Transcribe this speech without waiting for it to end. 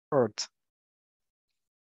Start.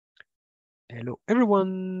 Hello,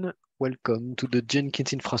 everyone. Welcome to the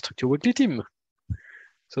Jenkins Infrastructure Weekly Team.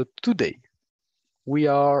 So today we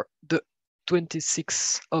are the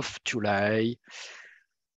 26th of July,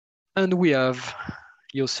 and we have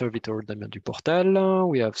your servitor Damien Duportal,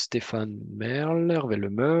 we have Stéphane Merle, Hervé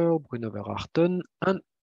Lemeur, Bruno Verharten, and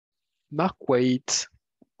Mark Waite.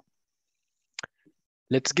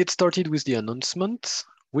 Let's get started with the announcement.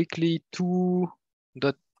 Weekly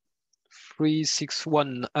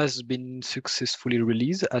 2.361 has been successfully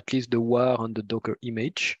released, at least the WAR and the Docker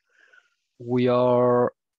image. We have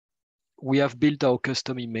built our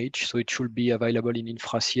custom image, so it should be available in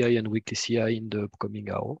Infra CI and Weekly CI in the upcoming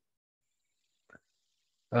hour.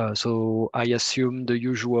 So I assume the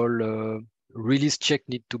usual release check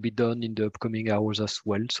need to be done in the upcoming hours as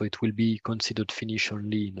well. So it will be considered finished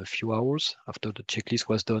only in a few hours after the checklist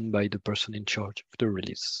was done by the person in charge of the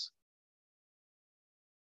release.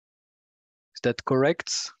 Is that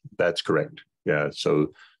correct? That's correct. Yeah.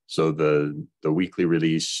 So the weekly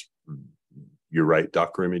release, you're right.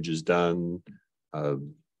 Docker image is done. I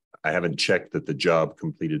haven't checked that the job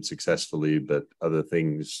completed successfully, but other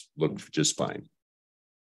things looked just fine.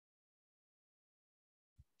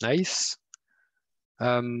 Nice.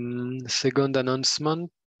 Second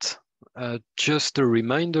announcement, just a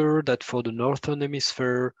reminder that for the Northern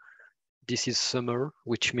Hemisphere, this is summer,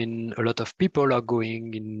 which means a lot of people are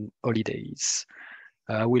going in holidays.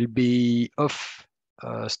 Will be off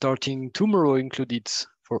starting tomorrow included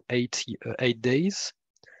for 8 days.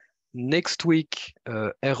 Next week,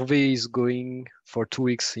 Hervé is going for 2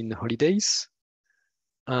 weeks in holidays.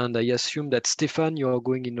 And I assume that Stéphane, you are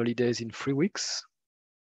going in holidays in 3 weeks,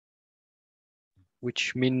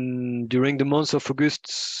 which means during the month of August,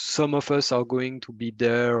 some of us are going to be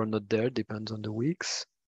there or not there, depends on the weeks.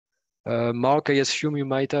 Mark, I assume you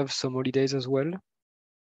might have some holidays as well.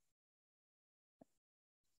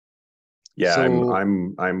 Yeah, so,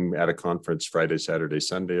 I'm at a conference Friday, Saturday,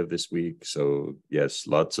 Sunday of this week. So yes,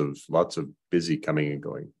 lots of busy coming and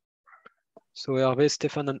going. So Hervé,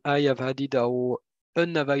 Stéphane, and I have added our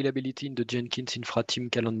unavailability in the Jenkins Infra team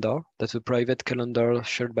calendar. That's a private calendar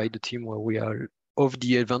shared by the team where we are off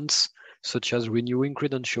the events, such as renewing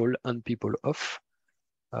credential and people off.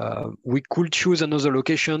 We could choose another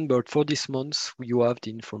location, but for this month, you have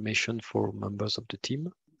the information for members of the team.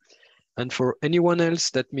 And for anyone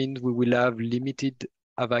else, that means we will have limited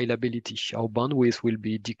availability. Our bandwidth will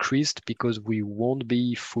be decreased because we won't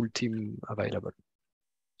be full team available.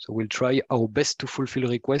 So we'll try our best to fulfill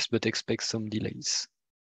requests, but expect some delays.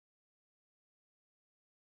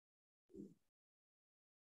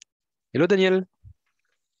 Hello, Daniel.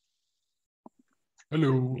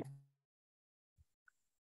 Hello.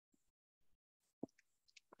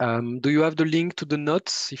 Do you have the link to the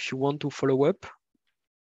notes if you want to follow up?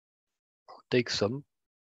 Take some.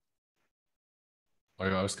 Are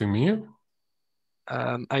you asking me?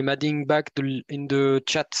 I'm adding back in the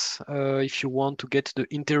chat if you want to get the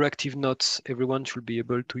interactive notes, everyone should be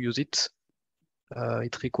able to use it.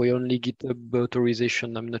 It requires only GitHub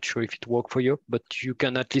authorization. I'm not sure if it worked for you, but you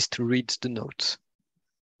can at least read the notes.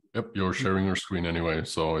 Yep, you're sharing your screen anyway,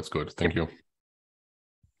 so it's good. Thank you.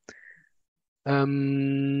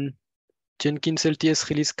 Jenkins LTS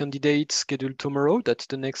release candidate scheduled tomorrow. That's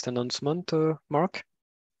the next announcement, Mark.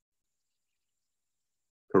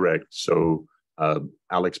 Correct. So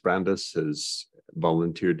Alex Brandes has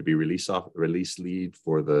volunteered to be release lead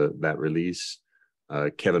for that release.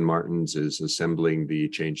 Kevin Martins is assembling the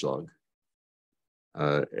changelog.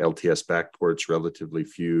 LTS backports relatively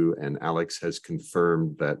few, and Alex has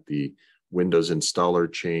confirmed that the Windows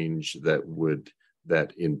installer change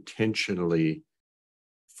that intentionally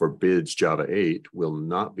forbids Java 8 will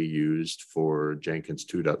not be used for Jenkins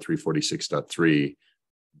 2.346.3.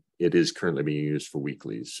 It is currently being used for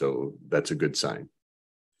weeklies, so that's a good sign.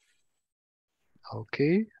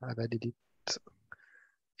 Okay, I've added it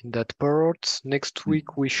in that part. Next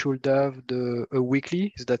week we should have a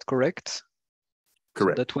weekly. Is that correct?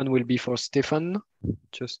 Correct. So that one will be for Stéphane,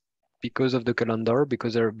 just because of the calendar,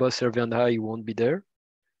 because our boss Hervé and I won't be there.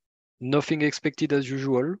 Nothing expected as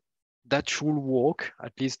usual. That should work.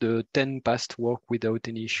 At least the 10 past work without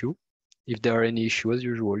any issue. If there are any issues, as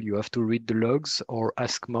usual, you have to read the logs or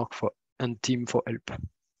ask Mark and team for help.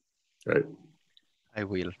 Right. I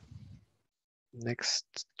will.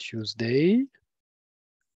 Next Tuesday.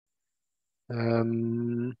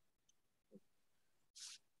 And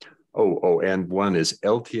one is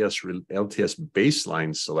LTS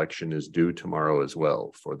baseline selection is due tomorrow as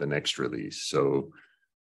well for the next release. So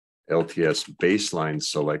LTS baseline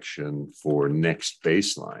selection for next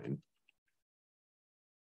baseline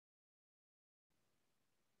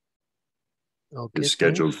Okay, is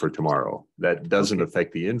scheduled thanks. for tomorrow. That doesn't Okay.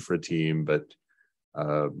 affect the infra team, but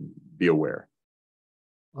be aware.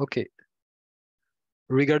 Okay.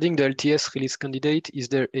 Regarding the LTS release candidate, is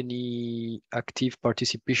there any active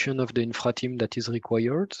participation of the infra team that is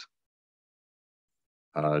required?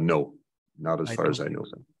 No, not as far as I know.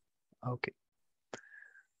 So. Okay.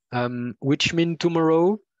 Which means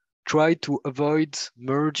tomorrow, try to avoid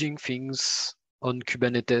merging things on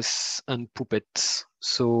Kubernetes and Puppet.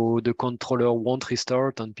 So the controller won't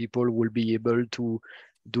restart and people will be able to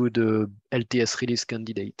do the LTS release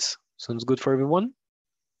candidates. Sounds good for everyone?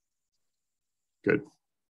 Good.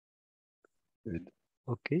 Good.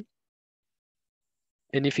 Okay.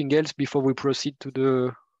 Anything else before we proceed to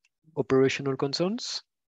the operational concerns?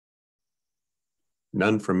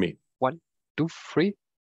 None from me. 1, 2, 3.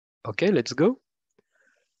 Okay, let's go.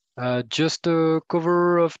 Just a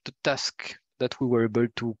cover of the task that we were able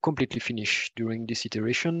to completely finish during this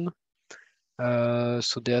iteration.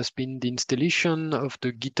 So there has been the installation of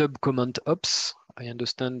the GitHub command ops. I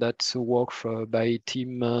understand that's a work by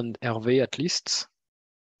Tim and Hervé at least.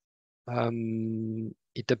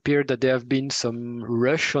 It appeared that there have been some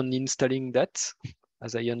rush on installing that,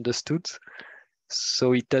 as I understood.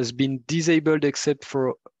 So it has been disabled except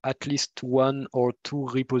for at least 1 or 2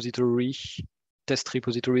 test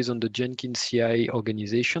repositories on the Jenkins CI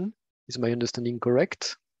organization. Is my understanding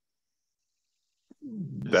correct?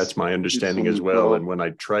 That's my understanding as well. And when I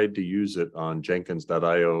tried to use it on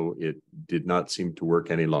Jenkins.io, it did not seem to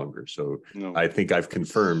work any longer. So no. I think I've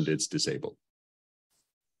confirmed it's disabled.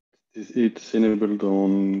 It's enabled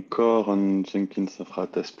on core and Jenkins Infra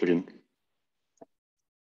test plugin.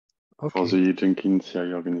 Okay. For the Jenkins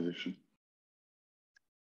CI organization.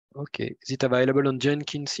 Okay. Is it available on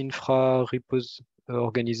Jenkins Infra repos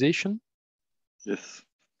organization? Yes.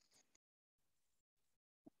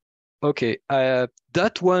 Okay.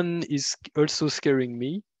 That one is also scaring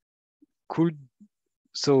me.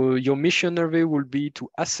 So your mission, Hervé, will be to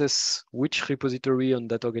assess which repository on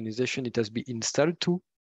that organization it has been installed to,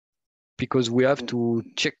 because we have to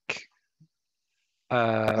check.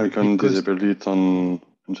 I can disable it on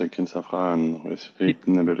Jenkins Infra and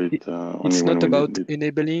enable it only it's when not we about need it.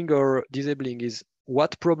 enabling or disabling, is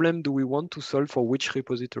what problem do we want to solve for which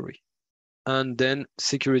repository? And then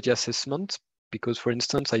security assessment, because for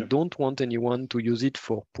instance, I don't want anyone to use it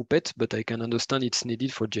for Puppet, but I can understand it's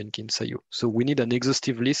needed for Jenkins.io. So we need an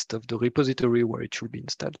exhaustive list of the repository where it should be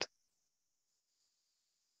installed.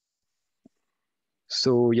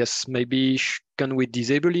 So yes, maybe can we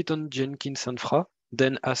disable it on Jenkins Infra,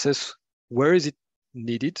 then assess where is it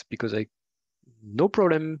needed, because no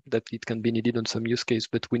problem that it can be needed on some use case,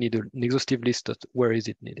 but we need an exhaustive list of where is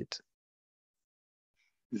it needed.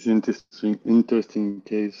 This interesting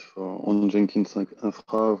case for on Jenkins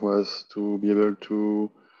Infra was to be able to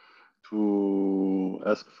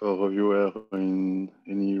ask for a reviewer in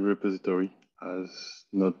any repository, as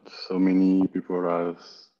not so many people have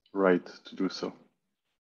right to do so.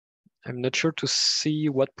 I'm not sure to see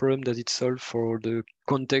what problem does it solve for the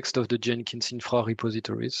context of the Jenkins Infra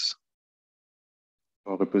repositories.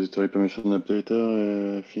 For repository permission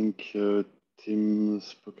updater, I think Tim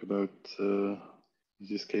spoke about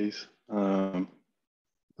this case. Okay.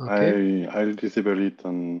 I'll disable it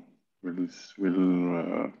and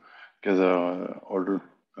we'll gather all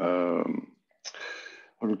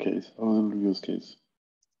use case.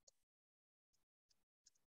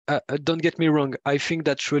 Don't get me wrong. I think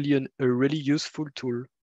that's really a really useful tool.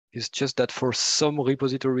 It's just that for some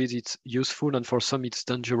repositories it's useful and for some it's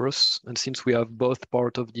dangerous. And since we have both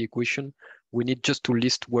part of the equation, we need just to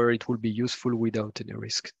list where it will be useful without any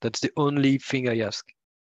risk. That's the only thing I ask.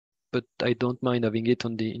 But I don't mind having it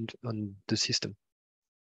on the system.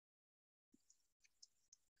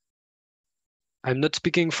 I'm not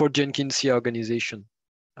speaking for Jenkins CI organization.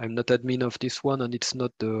 I'm not admin of this one, and it's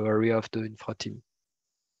not the area of the infra team.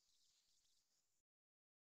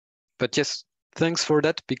 But yes, thanks for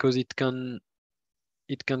that, because it can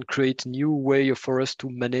create new way for us to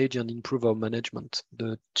manage and improve our management.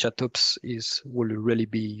 The chat ops will really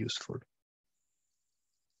be useful.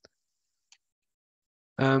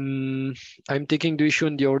 I'm taking the issue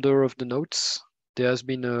in the order of the notes. There has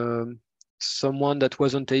been someone that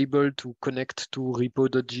wasn't able to connect to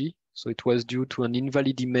repo.g. So it was due to an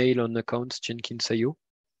invalid email on accounts Jenkins.io.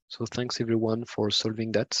 So thanks everyone for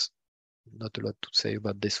solving that. Not a lot to say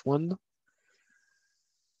about this one.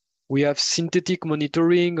 We have synthetic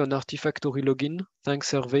monitoring on Artifactory login.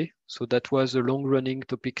 Thanks, Hervé. So that was a long-running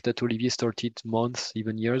topic that Olivier started months,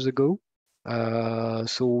 even years ago.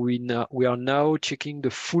 So we are now checking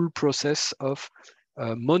the full process of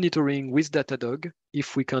monitoring with Datadog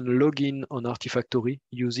if we can log in on Artifactory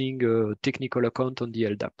using a technical account on the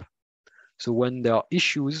LDAP. So when there are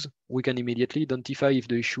issues, we can immediately identify if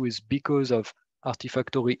the issue is because of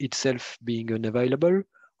Artifactory itself being unavailable,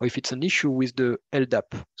 or if it's an issue with the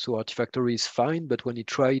LDAP. So Artifactory is fine, but when you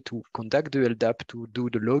try to contact the LDAP to do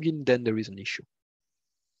the login, then there is an issue.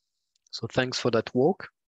 So thanks for that walk.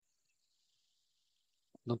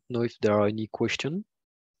 Don't know if there are any questions.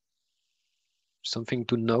 Something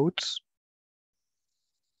to note.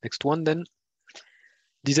 Next one then.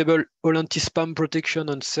 Disable all anti-spam protection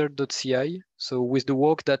on cert.ci. So with the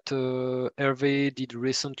work that Hervé did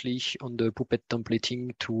recently on the Puppet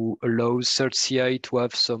templating to allow cert.ci to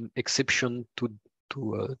have some exception to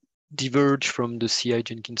diverge from the CI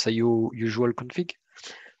Jenkins IO usual config,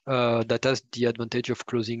 that has the advantage of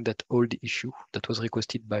closing that old issue that was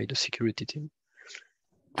requested by the security team.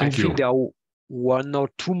 Thank you. I think there are one or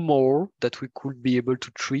two more that we could be able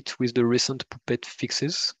to treat with the recent Puppet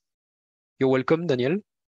fixes. You're welcome, Daniel.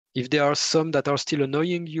 If there are some that are still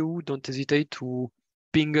annoying you, don't hesitate to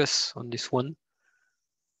ping us on this one.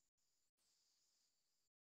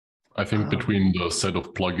 I think between the set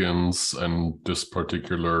of plugins and this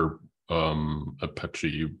particular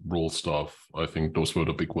Apache rule stuff, I think those were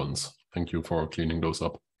the big ones. Thank you for cleaning those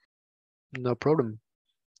up. No problem.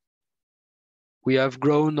 We have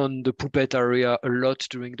grown on the Puppet area a lot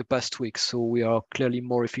during the past weeks, so we are clearly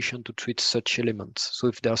more efficient to treat such elements. So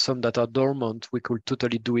if there are some that are dormant, we could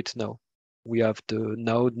totally do it now. We have the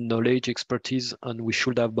now knowledge, expertise, and we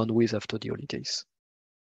should have bandwidth after the holidays.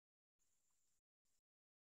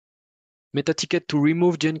 Meta ticket to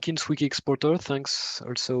remove Jenkins wiki exporter. Thanks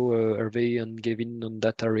also Hervé and Gavin on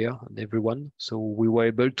that area and everyone. So we were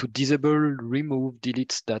able to disable, remove,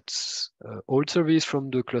 delete that old service from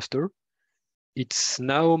the cluster. It's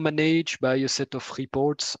now managed by a set of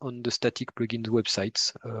reports on the static plugins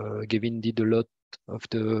websites. Gavin did a lot of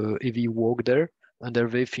the heavy work there, and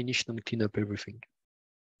Hervé finished and cleaned up everything.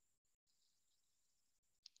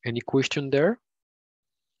 Any question there?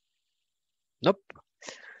 Nope.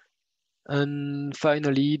 And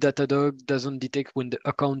finally, Datadog doesn't detect when the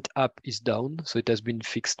account app is down, so it has been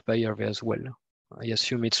fixed by Hervé as well. I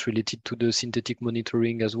assume it's related to the synthetic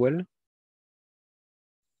monitoring as well.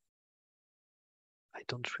 I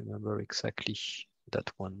don't remember exactly that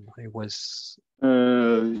one. I was.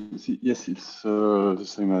 Yes, it's the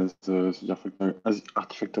same as the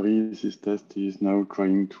Artifactory. This test is now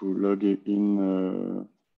trying to log in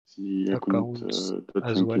the account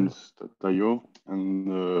 .jenkins.io, and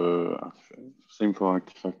same for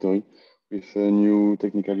Artifactory with a new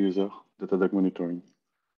technical user, Datadog monitoring,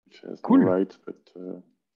 which has no right, but.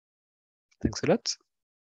 Thanks a lot.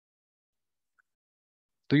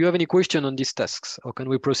 Do you have any question on these tasks, or can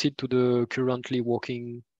we proceed to the currently work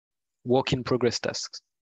in progress tasks?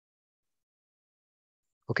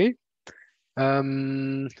 Okay.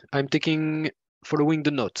 I'm following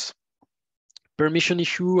the notes. Permission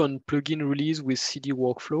issue on plugin release with CD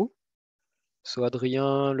workflow. So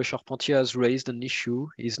Adrien Le Charpentier has raised an issue.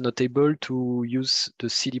 He's not able to use the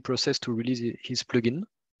CD process to release his plugin.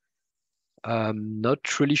 I'm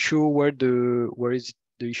not really sure where the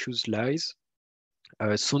issues lies.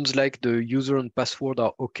 Sounds like the user and password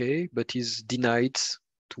are okay, but he's denied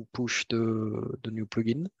to push the new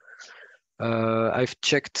plugin. I've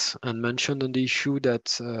checked and mentioned on the issue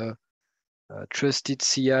that Trusted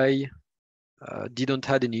CI didn't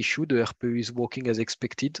have an issue. The RPU is working as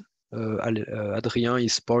expected. Adrien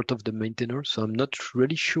is part of the maintainer, so I'm not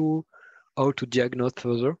really sure how to diagnose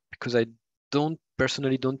further because I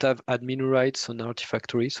personally don't have admin rights on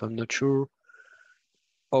Artifactory, so I'm not sure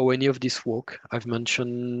how any of this work. I've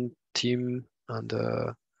mentioned team and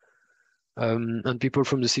people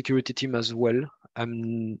from the security team as well.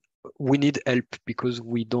 We need help because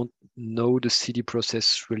we don't know the CD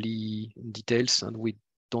process really in details, and we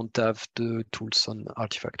don't have the tools on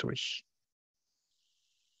Artifactory.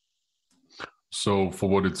 So for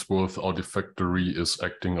what it's worth, Artifactory is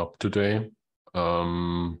acting up today.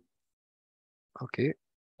 Okay.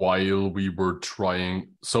 While we were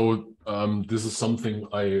trying, so this is something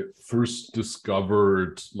I first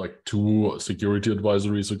discovered like 2 security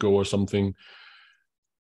advisories ago or something.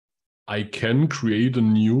 I can create a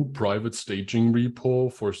new private staging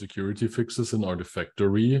repo for security fixes in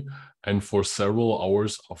Artifactory, and for several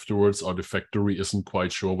hours afterwards, Artifactory isn't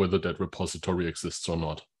quite sure whether that repository exists or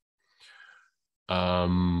not.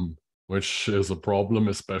 Which is a problem,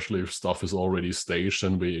 especially if stuff is already staged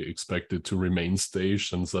and we expect it to remain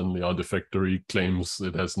staged, and suddenly Artifactory claims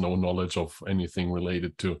it has no knowledge of anything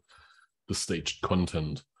related to the staged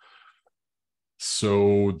content.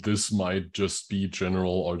 So this might just be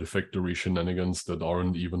general artifactory shenanigans that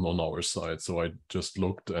aren't even on our side. So I just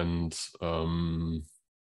looked, and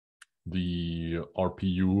the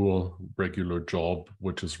RPU regular job,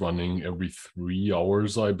 which is running every 3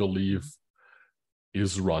 hours, I believe,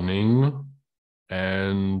 is running.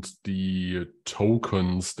 And the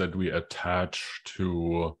tokens that we attach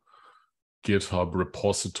to GitHub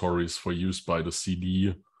repositories for use by the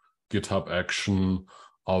CD GitHub action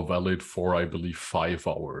are valid for, I believe, 5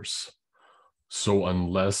 hours. So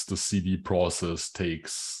unless the CD process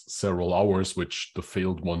takes several hours, which the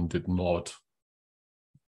failed one did not,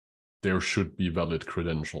 there should be valid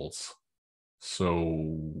credentials.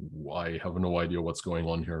 So I have no idea what's going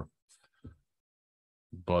on here.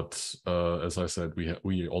 But as I said,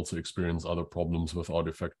 we also experience other problems with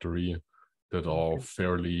Artifactory that are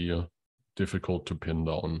fairly difficult to pin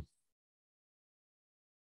down.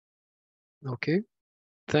 Okay,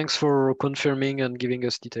 thanks for confirming and giving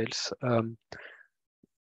us details.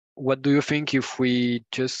 What do you think if we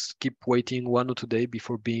just keep waiting 1 or 2 days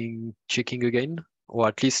before checking again, or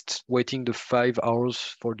at least waiting the 5 hours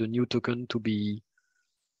for the new token to be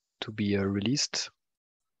released?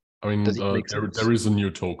 I mean, Does it make sense? there is a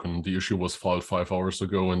new token. The issue was filed 5 hours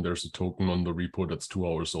ago, and there's a token on the repo that's 2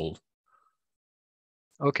 hours old.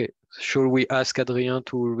 Okay, should we ask Adrien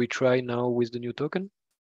to retry now with the new token?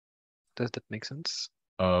 Does that make sense?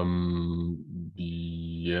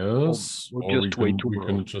 Yes, or we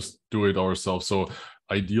can just do it ourselves. So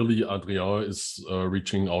ideally, Adrien is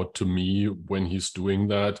reaching out to me when he's doing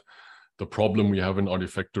that. The problem we have in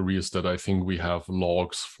Artifactory is that I think we have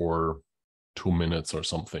logs for 2 minutes or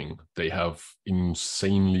something. They have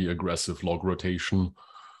insanely aggressive log rotation.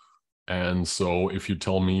 And so if you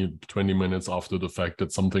tell me 20 minutes after the fact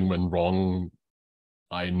that something went wrong,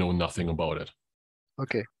 I know nothing about it.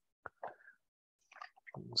 Okay.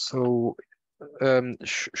 So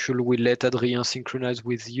should we let Adrien synchronize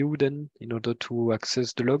with you then in order to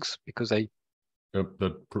access the logs? Because Yep,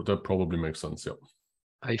 that probably makes sense, yeah.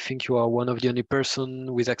 I think you are one of the only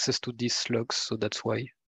person with access to these logs, so that's why.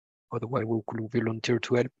 Otherwise, we could volunteer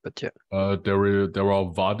to help, but yeah. There are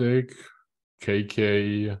Vadek,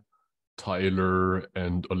 KK, Tyler,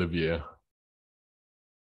 and Olivier.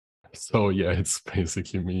 So yeah, it's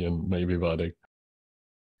basically me and maybe Vadek.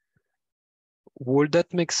 Would that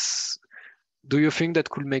do you think that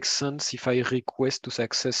could make sense if I request to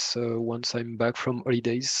access once I'm back from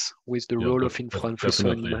holidays with the role of Infra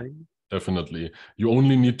in mind? Definitely. You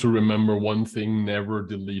only need to remember one thing: never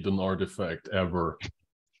delete an artifact ever.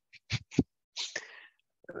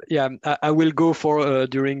 Yeah, I will go for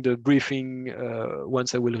during the briefing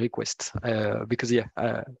once I will request because yeah,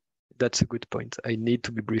 that's a good point. I need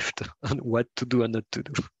to be briefed on what to do and not to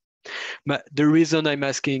do. But the reason I'm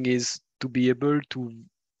asking is to be able to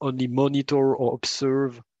only monitor or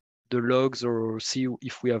observe the logs or see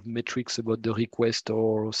if we have metrics about the request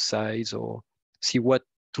or size or see what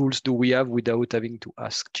tools do we have without having to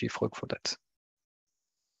ask JFrog for that.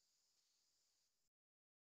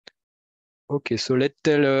 Okay, so let's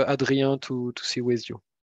tell Adrien to see with you.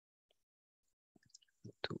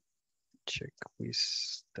 To check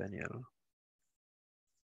with Daniel.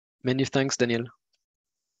 Many thanks, Daniel.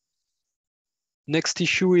 Next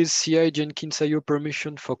issue is CI Jenkins IO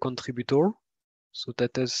permission for contributor. So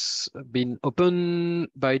that has been opened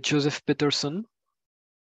by Joseph Peterson.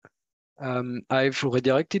 I've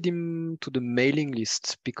redirected him to the mailing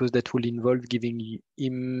list because that will involve giving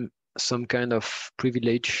him some kind of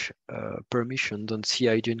privilege permissions on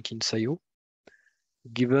CI Jenkins IO.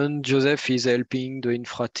 Given Joseph is helping the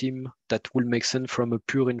infra team, that will make sense from a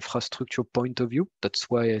pure infrastructure point of view. That's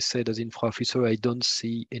why I said as infra officer, I don't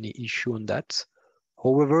see any issue on that.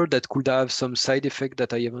 However, that could have some side effect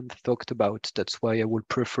that I haven't talked about. That's why I would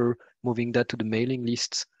prefer moving that to the mailing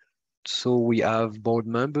list. So we have board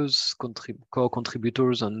members, core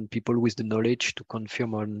contributors, and people with the knowledge to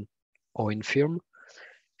confirm or infirm.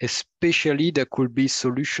 Especially, there could be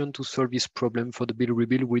solution to solve this problem for the build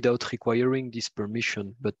rebuild without requiring this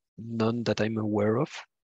permission, but none that I'm aware of.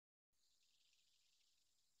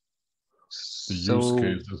 The use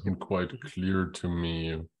case isn't quite clear to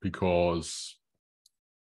me because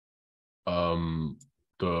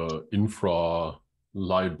the infra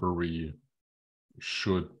library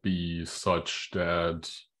should be such that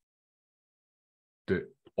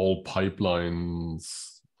all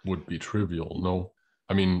pipelines would be trivial, no?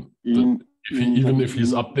 I mean, even if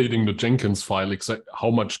he's updating the Jenkins file,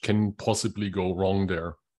 how much can possibly go wrong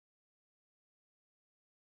there?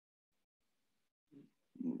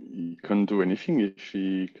 He can't do anything if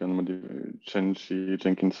he can change the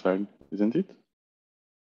Jenkins file, isn't it?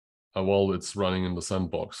 Well, it's running in the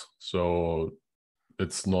sandbox, so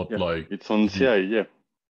It's not Yeah, like it's on CI, yeah.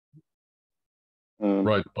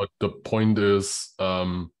 Right, but the point is,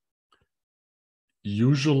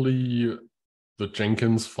 usually the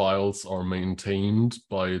Jenkins files are maintained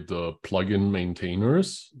by the plugin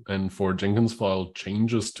maintainers, and for Jenkins file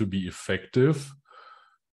changes to be effective,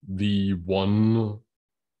 the one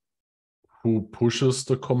who pushes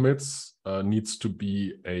the commits needs to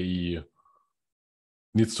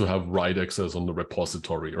have write access on the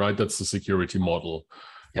repository, right? That's the security model.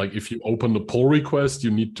 Yep. Like if you open the pull request, you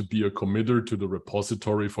need to be a committer to the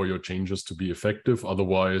repository for your changes to be effective.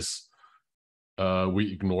 Otherwise,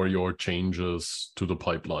 we ignore your changes to the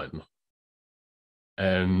pipeline.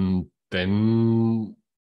 And then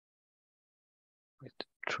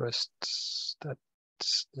trusts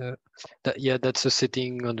that's a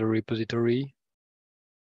setting on the repository.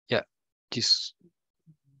 Yeah, this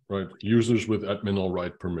right. Users with admin or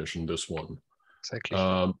write permission, this one.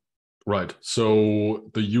 Exactly. Right. So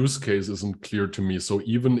the use case isn't clear to me. So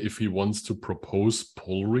even if he wants to propose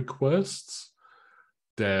pull requests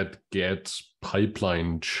that get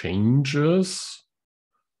pipeline changes,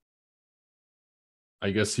 I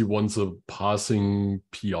guess he wants a passing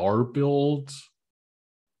PR build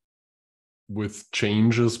with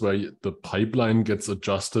changes where the pipeline gets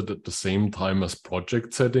adjusted at the same time as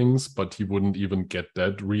project settings, but he wouldn't even get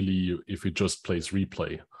that really if he just plays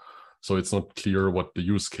replay. So it's not clear what the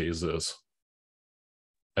use case is.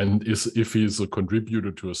 And if he's a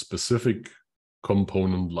contributor to a specific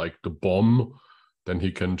component like the bomb, then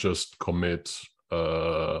he can just commit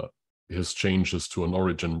his changes to an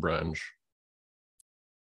origin branch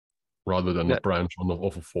rather than a branch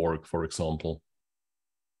of a fork, for example.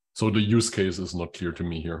 So the use case is not clear to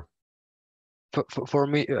me here. For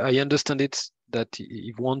me, I understand it that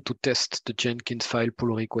you want to test the Jenkins file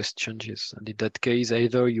pull request changes. And in that case,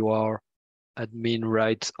 either you are admin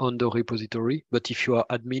rights on the repository, but if you are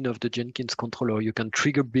admin of the Jenkins controller, you can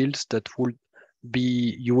trigger builds that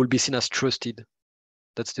you will be seen as trusted.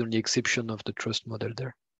 That's the only exception of the trust model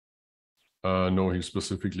there. No, he's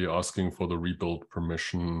specifically asking for the rebuild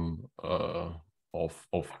permission of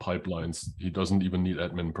pipelines. He doesn't even need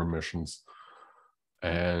admin permissions.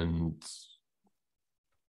 And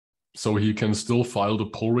so he can still file the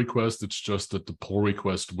pull request. It's just that the pull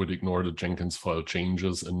request would ignore the Jenkins file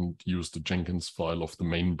changes and use the Jenkins file of the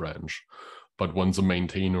main branch. But once a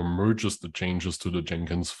maintainer merges the changes to the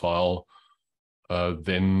Jenkins file,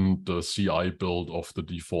 then the CI build of the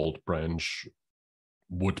default branch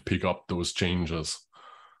would pick up those changes.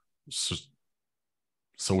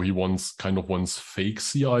 So he wants fake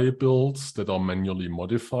CI builds that are manually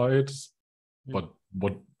modified. Yeah.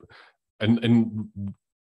 But and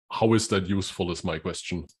how is that useful is my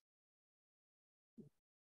question.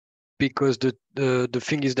 Because the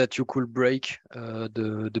thing is that you could break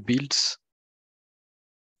the builds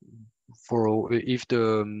for if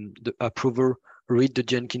the approver read the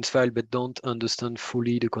Jenkins file but don't understand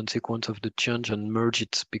fully the consequence of the change and merge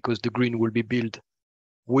it, because the green will be built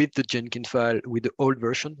with the Jenkins file with the old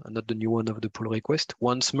version and not the new one of the pull request.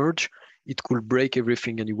 Once merged, it could break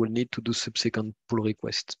everything and you will need to do subsequent pull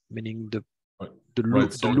requests, meaning the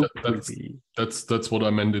loop will be. That's what I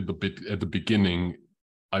meant at the beginning.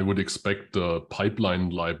 I would expect the pipeline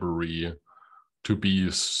library to be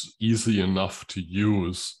easy enough to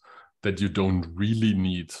use that you don't really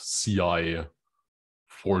need CI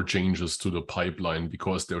for changes to the pipeline,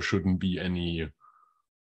 because there shouldn't be any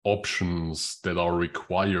options that are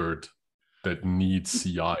required that need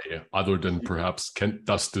CI other than perhaps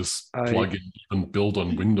does this plugin even build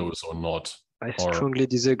on Windows or not? I strongly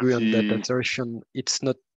disagree on that assertion. It's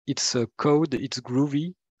a code, it's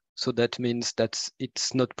groovy. So that means that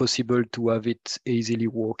it's not possible to have it easily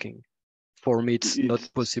working. For me, it's not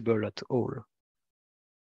possible at all.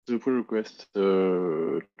 The pull request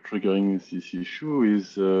triggering this issue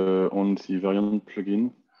is on the variant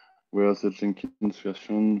plugin, where the Jenkins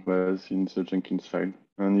version was in the Jenkins file.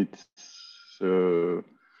 And it's the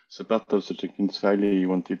part of the Jenkins file he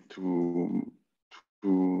wanted to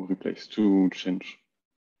replace, to change.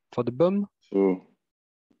 For the bomb? So,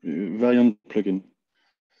 variant plugin.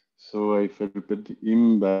 So I helped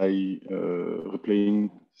him by replaying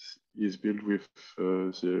his build with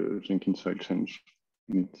the Jenkins file change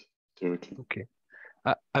in it directly. Okay.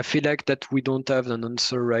 I feel like that we don't have an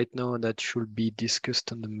answer right now that should be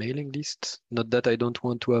discussed on the mailing list. Not that I don't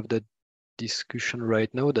want to have that discussion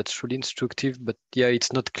right now. That's really instructive, but yeah,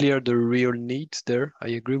 it's not clear the real needs there. I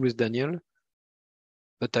agree with Daniel,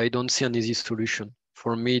 but I don't see an easy solution.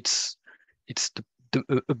 For me, it's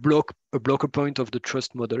a blocker point of the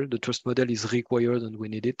trust model. The trust model is required and we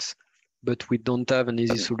need it, but we don't have an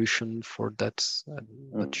easy solution for that. I'm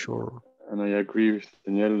not sure. and I agree with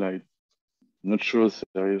Daniel. I'm not sure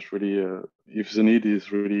there is really if the need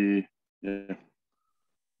is really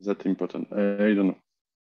that important. I don't know,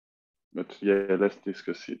 but yeah, let's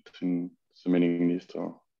discuss it in the mailing list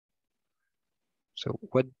or. So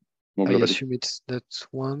what I assume it's that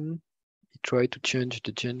one. He tried to change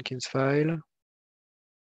the Jenkins file.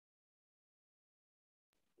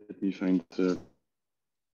 Let me find the.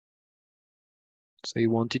 So he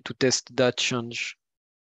wanted to test that change.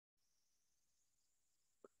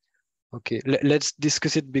 Okay, let's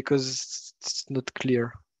discuss it because it's not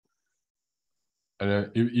clear.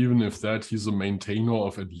 And even if that, he's a maintainer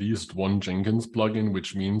of at least one Jenkins plugin,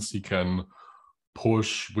 which means he can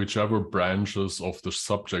push whichever branches of the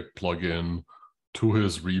subject plugin to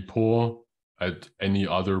his repo at any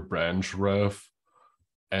other branch ref,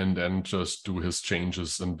 and then just do his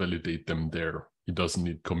changes and validate them there. He doesn't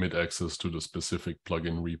need commit access to the specific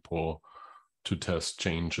plugin repo to test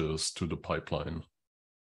changes to the pipeline.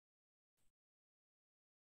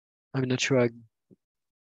 I'm not sure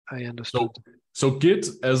I understood. So Git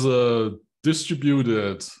as a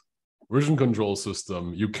distributed version control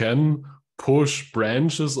system, you can push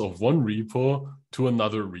branches of one repo to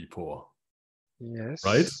another repo. Yes.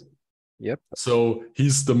 Right? Yep. So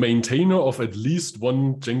he's the maintainer of at least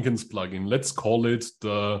one Jenkins plugin. Let's call it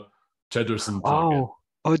the Jetterson plugin.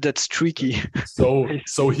 Oh, that's tricky.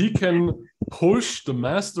 So he can push the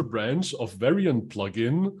master branch of variant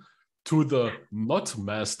plugin to the not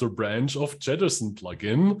master branch of Jetterson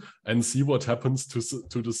plugin and see what happens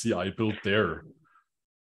to the CI build there.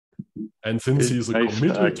 And since he's a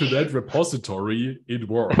committer to that repository, it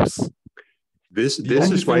works.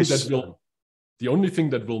 The only thing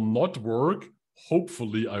that will not work,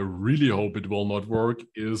 hopefully, I really hope it will not work,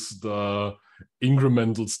 is the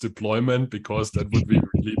incrementals deployment, because that would be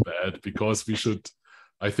really bad. Because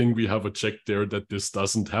I think we have a check there that this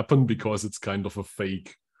doesn't happen because it's kind of a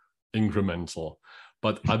fake incremental.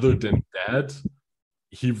 But other than that,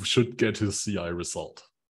 he should get his CI result.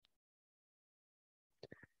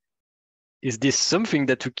 Is this something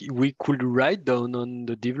that we could write down on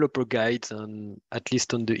the developer guides and at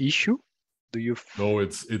least on the issue? Do you? No,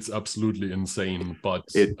 it's absolutely insane. But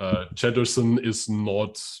Jetterson is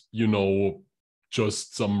not,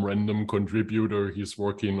 just some random contributor. He's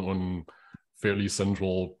working on fairly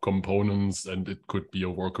central components, and it could be a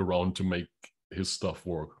workaround to make his stuff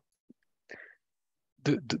work.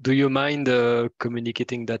 Do you mind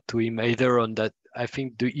communicating that to him either on that? I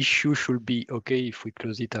think the issue should be okay if we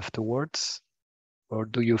close it afterwards, or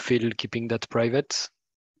do you feel keeping that private?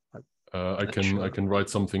 I can write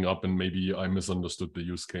something up, and maybe I misunderstood the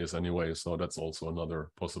use case anyway, so that's also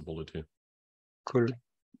another possibility. Cool,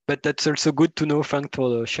 but that's also good to know. Thanks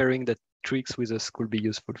for sharing that tricks with us. Could be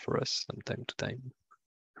useful for us from time to time.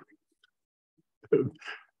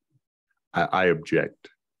 I object.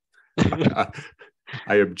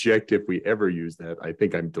 I object if we ever use that. I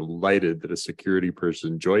think I'm delighted that a security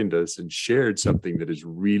person joined us and shared something that is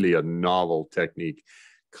really a novel technique.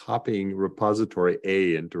 Copying repository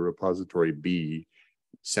A into repository B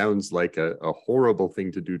sounds like a horrible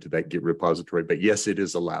thing to do to that Git repository, but yes, it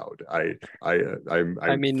is allowed. I'm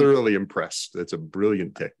thoroughly impressed. That's a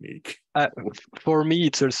brilliant technique. For me,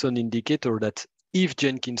 it's also an indicator that if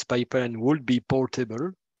Jenkins pipeline would be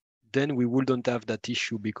portable, then we wouldn't have that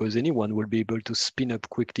issue, because anyone will be able to spin up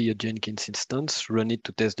quickly a Jenkins instance, run it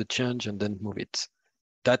to test the change, and then move it.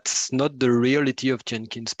 That's not the reality of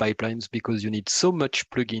Jenkins pipelines, because you need so much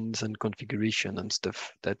plugins and configuration and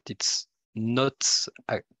stuff that it's not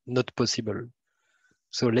possible.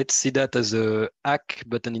 So let's see that as a hack,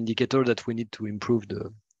 but an indicator that we need to improve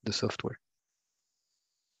the software.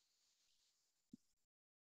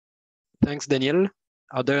 Thanks, Daniel.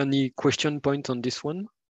 Are there any question points on this one?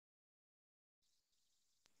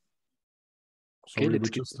 Sorry, okay,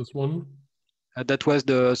 which is this one? That was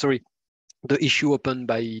the issue opened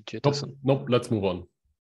by Jetterson. Nope, let's move on.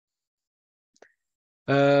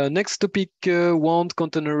 Next topic, want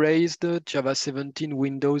containerized Java 17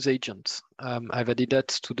 Windows agents. I've added that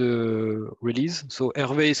to the release. So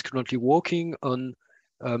Hervé is currently working on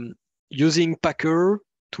using Packer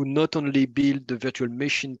to not only build the virtual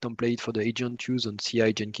machine template for the agent use on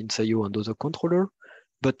CI, Jenkins IO, and other controller,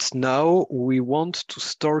 but now we want to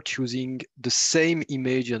start using the same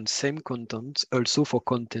image and same content also for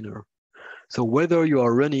container. So whether you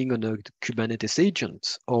are running on a Kubernetes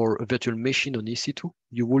agent or a virtual machine on EC2,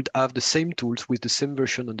 you would have the same tools with the same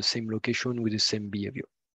version on the same location with the same behavior.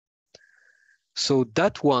 So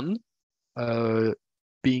that one,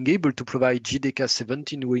 being able to provide JDK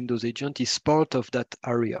 17 Windows agent is part of that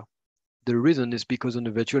area. The reason is because on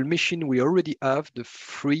a virtual machine, we already have the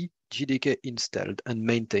free JDK installed and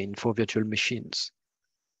maintained for virtual machines.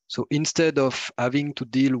 So instead of having to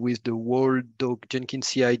deal with the whole Jenkins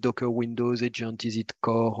CI Docker Windows agent, is it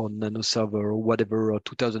Core or Nano Server or whatever, or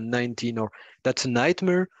 2019, or that's a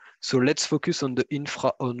nightmare. So let's focus on the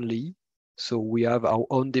infra only. So we have our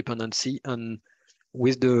own dependency, and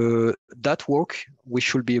with that work, we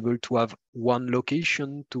should be able to have one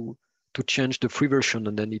location to change the free version,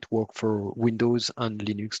 and then it works for Windows and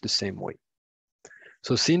Linux the same way.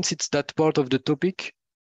 So since it's that part of the topic,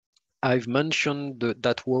 I've mentioned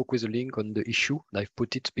that work with a link on the issue. I've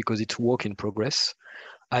put it because it's work in progress.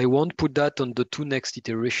 I won't put that on the 2 next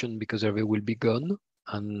iteration because they will be gone,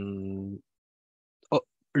 and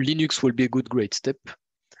Linux will be a great step.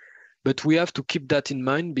 But we have to keep that in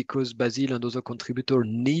mind because Basil and other contributors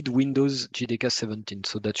need Windows JDK 17.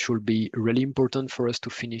 So that should be really important for us to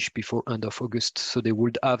finish before end of August. So they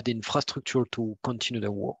would have the infrastructure to continue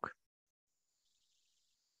their work.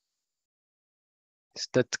 Is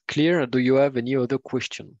that clear? Do you have any other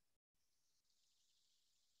question?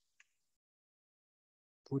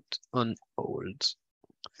 Put on hold.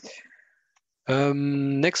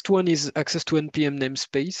 Next one is access to NPM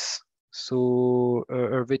namespace. So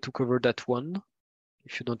Hervé to cover that one.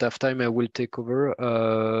 If you don't have time, I will take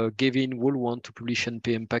over. Gavin will want to publish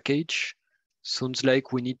NPM package. Sounds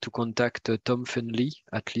like we need to contact Tom Fenley,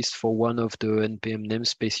 at least for one of the NPM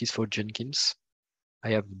namespaces for Jenkins. I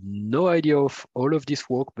have no idea of all of this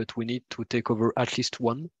work, but we need to take over at least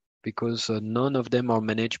one because none of them are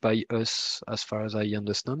managed by us as far as I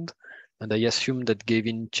understand. And I assume that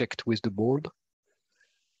Gavin checked with the board.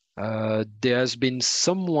 There has been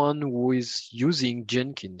someone who is using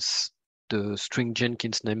Jenkins, the string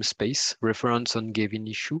Jenkins namespace reference on Gavin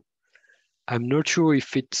issue. I'm not sure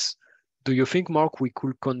if it's, do you think, Mark, we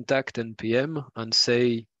could contact NPM and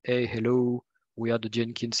say, hey, hello, we are the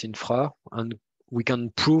Jenkins infra, and we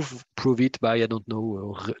can prove it by, I don't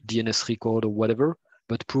know, DNS record or whatever,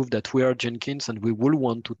 but prove that we are Jenkins and we will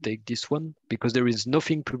want to take this one because there is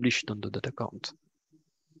nothing published under that account.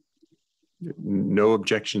 No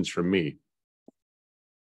objections from me.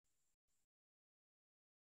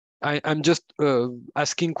 I'm just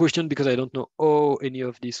asking question because I don't know any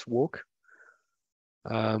of this work.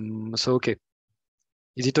 So, okay.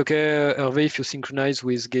 Is it okay, Hervé, if you synchronize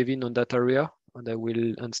with Gavin on that area?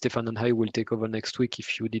 And Stefan and I will take over next week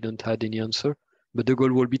if you didn't had any answer. But the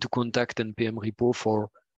goal will be to contact NPM repo for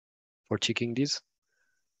checking this.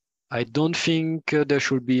 I don't think there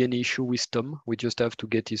should be any issue with Tom. We just have to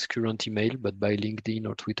get his current email, but by LinkedIn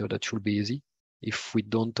or Twitter, that should be easy. If we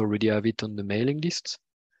don't already have it on the mailing list.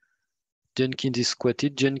 Jenkins is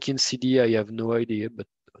squatted. Jenkins CD, I have no idea, but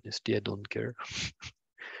honestly, I don't care.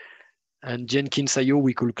 And Jenkins IO,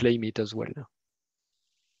 we could claim it as well.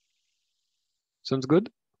 Sounds good?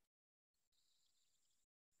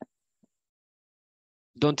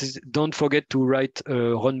 Don't forget to write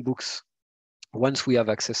run books once we have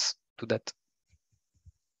access to that.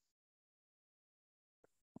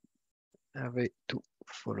 Have to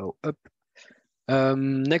follow up.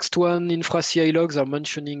 Next one, infra CI logs are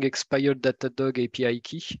mentioning expired Datadog API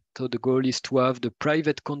key. So the goal is to have the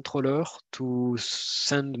private controller to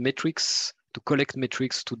send metrics, to collect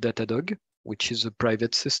metrics to Datadog, which is a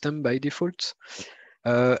private system by default.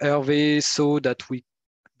 Hervé saw that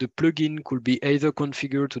the plugin could be either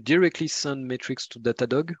configured to directly send metrics to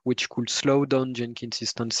Datadog, which could slow down Jenkins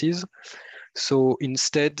instances. So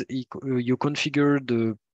instead, you configure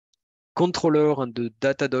the controller and the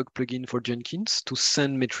Datadog plugin for Jenkins to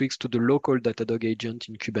send metrics to the local Datadog agent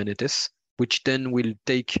in Kubernetes, which then will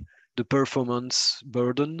take the performance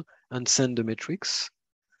burden and send the metrics.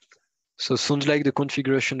 So sounds like the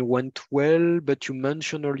configuration went well, but you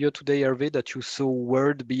mentioned earlier today, Hervé, that you saw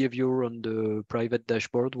weird behavior on the private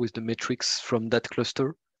dashboard with the metrics from that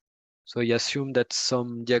cluster. So I assume that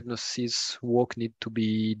some diagnosis work need to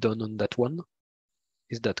be done on that one.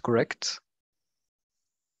 Is that correct?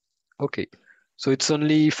 Okay, so it's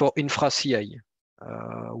only for infra CI.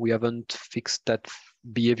 We haven't fixed that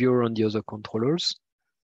behavior on the other controllers.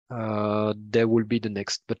 There will be the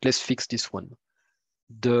next, but let's fix this one.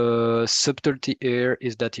 The subtlety here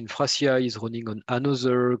is that infra CI is running on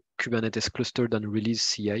another Kubernetes cluster than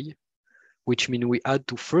release CI, which means we had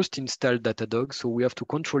to first install Datadog. So we have to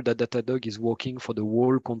control that Datadog is working for the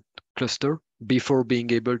whole cluster before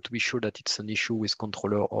being able to be sure that it's an issue with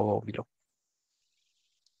controller or below.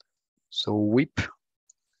 So WIP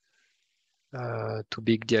to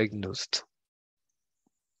be diagnosed.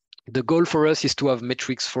 The goal for us is to have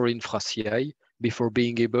metrics for infra CI before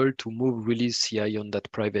being able to move release CI on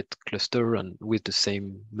that private cluster and with the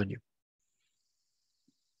same menu.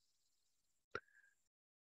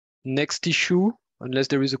 Next issue, unless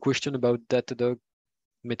there is a question about Datadog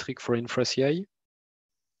metric for Infra CI.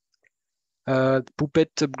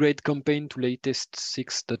 Puppet upgrade campaign to latest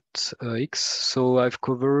 6.x. So I've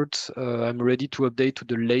covered, I'm ready to update to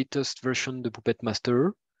the latest version, the Puppet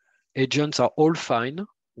Master. Agents are all fine.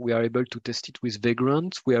 We are able to test it with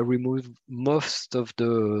Vagrant. We have removed most of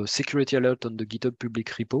the security alert on the GitHub public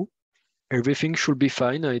repo. Everything should be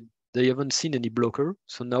fine. I haven't seen any blocker.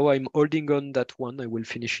 So now I'm holding on that one. I will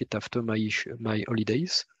finish it after my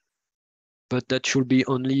holidays. But that should be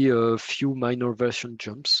only a few minor version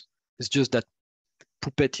jumps. It's just that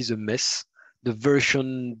Puppet is a mess. The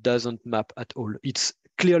version doesn't map at all. It's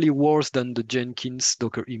clearly worse than the Jenkins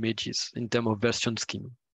Docker images in terms of version scheme.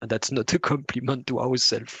 And that's not a compliment to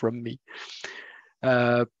ourselves from me.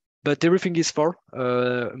 But everything is for.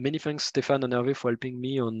 Many thanks, Stefan and Hervé, for helping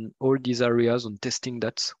me on all these areas on testing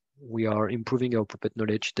that. We are improving our Puppet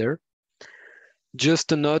knowledge there.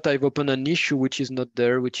 Just a note, I've opened an issue which is not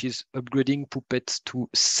there, which is upgrading Puppet to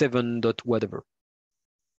 7. Whatever.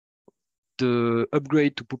 The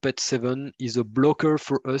upgrade to Puppet 7 is a blocker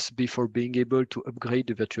for us before being able to upgrade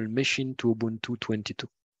the virtual machine to Ubuntu 22,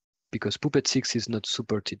 because Puppet 6 is not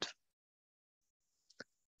supported.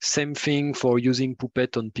 Same thing for using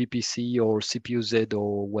Puppet on PPC or CPU-Z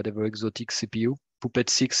or whatever exotic CPU. Puppet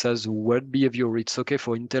 6 has weird behavior. It's okay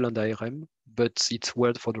for Intel and ARM, but it's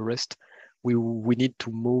weird for the rest. We need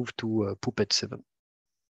to move to Puppet 7.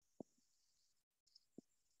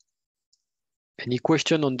 Any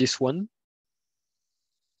question on this one?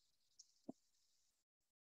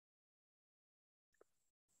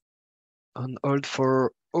 On hold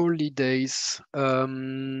for holidays.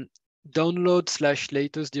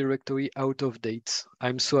 Download/latest directory out of date.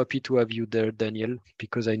 I'm so happy to have you there, Daniel,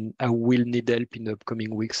 because I will need help in the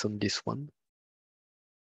upcoming weeks on this one.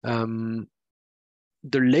 The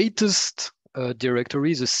latest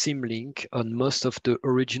directory is a symlink on most of the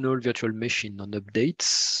original virtual machine on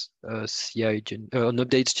updates, on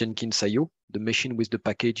updates Jenkins IO, the machine with the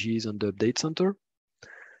packages and the update center.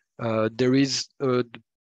 There is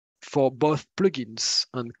for both plugins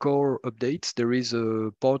and core updates, there is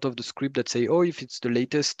a part of the script that say, oh, if it's the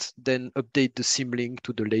latest, then update the symlink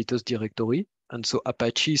to the latest directory. And so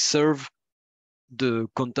Apache serve the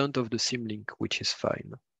content of the symlink, which is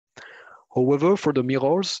fine. However, for the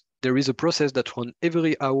mirrors, there is a process that runs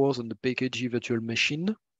every hour on the PKG virtual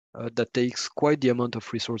machine that takes quite the amount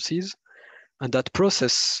of resources. And that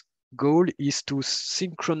process goal is to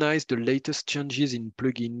synchronize the latest changes in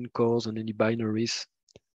plugin, cores, and any binaries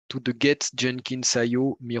to the get Jenkins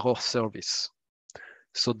IO mirror service.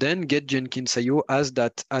 So then get Jenkins IO has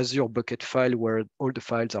that Azure bucket file where all the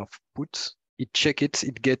files are put. It checks it,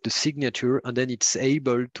 it gets the signature, and then it's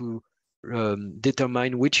able to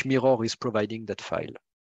determine which mirror is providing that file.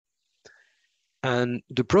 And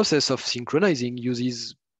the process of synchronizing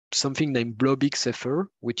uses something named blobxfr,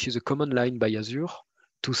 which is a command line by Azure.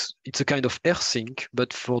 It's a kind of rsync,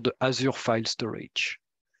 but for the Azure file storage.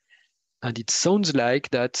 And it sounds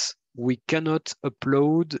like that we cannot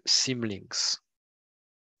upload symlinks.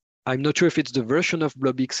 I'm not sure if it's the version of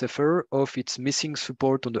blobxfr or if it's missing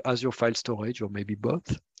support on the Azure file storage, or maybe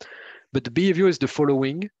both. But the behavior is the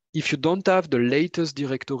following. If you don't have the latest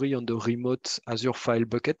directory on the remote Azure file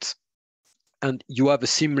bucket, and you have a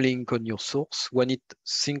symlink on your source, when it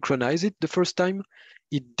synchronizes it the first time,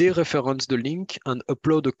 it dereferences the link and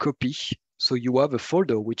upload a copy. So you have a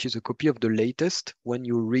folder, which is a copy of the latest when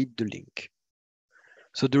you read the link.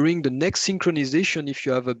 So during the next synchronization, if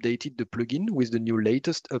you have updated the plugin with the new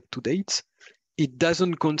latest up to date, it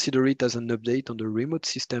doesn't consider it as an update on the remote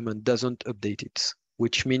system and doesn't update it,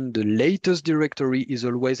 which means the latest directory is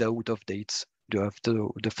always out of date after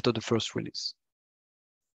the first release.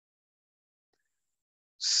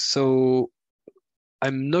 So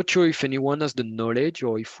I'm not sure if anyone has the knowledge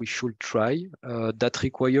or if we should try that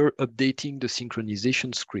require updating the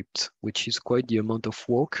synchronization script, which is quite the amount of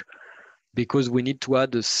work, because we need to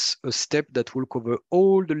add a step that will cover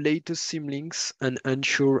all the latest symlinks and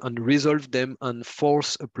ensure and resolve them and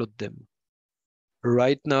force upload them.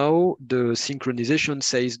 Right now, the synchronization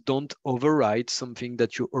says don't override something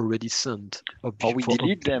that you already sent. Or we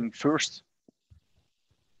delete them first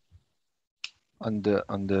on the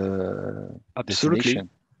destination.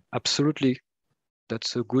 Absolutely.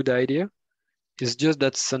 That's a good idea. It's just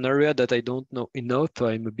that's an area that I don't know enough, so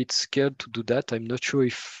I'm a bit scared to do that. I'm not sure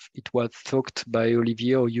if it was thought by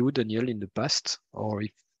Olivier or you, Daniel, in the past, or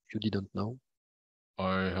if you didn't know.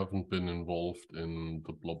 I haven't been involved in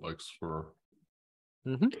the blobxfr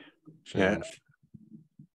Yeah, change.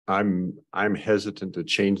 I'm hesitant to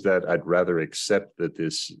change that. I'd rather accept that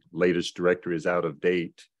this latest directory is out of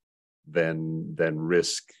date than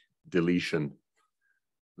risk deletion.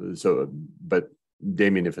 So, but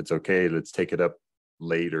Damien, if it's okay, let's take it up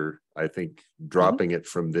later. I think dropping it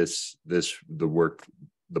from the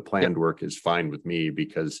planned work is fine with me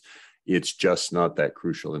because it's just not that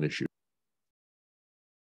crucial an issue.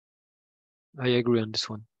 I agree on this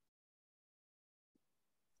one.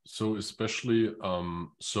 So especially,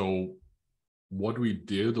 so what we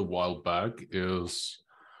did a while back is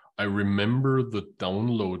I remember the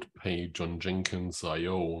download page on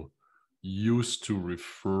Jenkins.io used to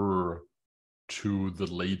refer to the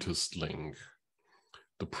latest link.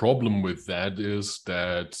 The problem with that is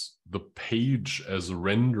that the page as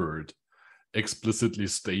rendered explicitly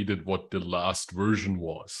stated what the last version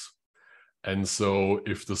was. And so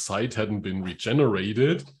if the site hadn't been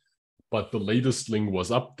regenerated, but the latest link was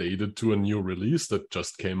updated to a new release that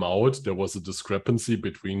just came out, there was a discrepancy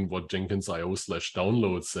between what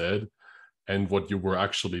Jenkins.io/download said and what you were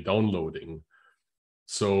actually downloading.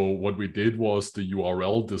 So what we did was the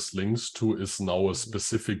URL this links to is now a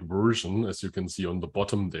specific version, as you can see on the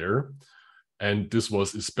bottom there. And this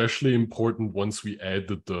was especially important once we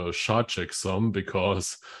added the SHA checksum,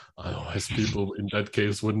 because otherwise people in that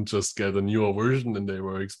case wouldn't just get a newer version than they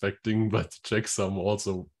were expecting, but the checksum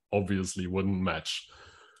also obviously wouldn't match.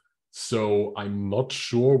 So I'm not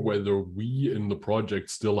sure whether we in the project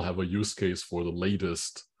still have a use case for the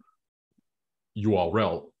latest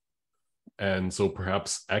URL. And so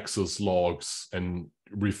perhaps access logs and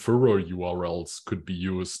referrer URLs could be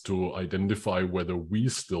used to identify whether we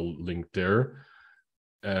still link there.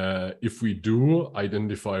 If we do,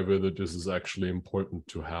 identify whether this is actually important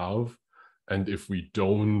to have. And if we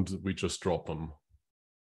don't, we just drop them.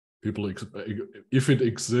 If it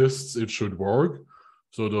exists, it should work.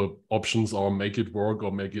 So the options are make it work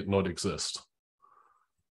or make it not exist.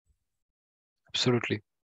 Absolutely.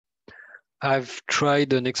 I've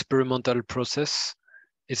tried an experimental process.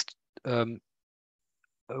 It's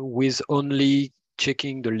with only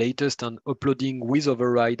checking the latest and uploading with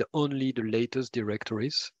override only the latest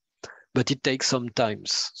directories, but it takes some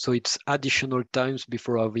times. So it's additional times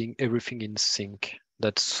before having everything in sync.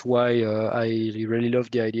 That's why I really love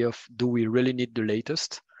the idea of, do we really need the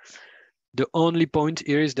latest? The only point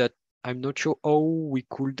here is that I'm not sure how we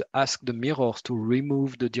could ask the mirrors to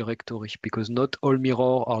remove the directory, because not all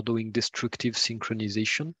mirrors are doing destructive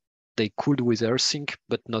synchronization. They could with rsync,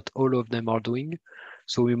 but not all of them are doing.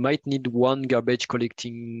 So we might need one garbage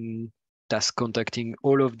collecting task contacting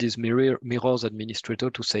all of these mirrors administrator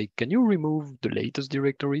to say, can you remove the latest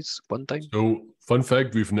directories one time? So fun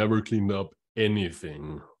fact, we've never cleaned up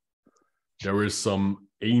anything. There is some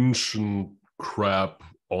ancient crap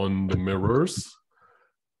on the mirrors,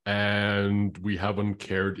 and we haven't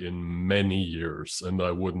cared in many years, and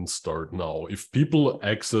I wouldn't start now. If people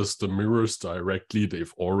access the mirrors directly,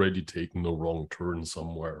 they've already taken the wrong turn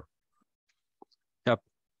somewhere. Yep,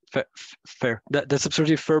 fair. That's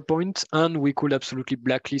absolutely a fair point, and we could absolutely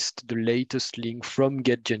blacklist the latest link from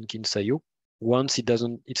get.jenkins.io. Once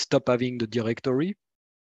it stops having the directory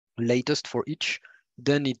latest for each,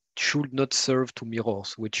 then it should not serve to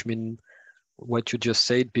mirrors, which means what you just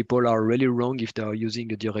said, people are really wrong if they are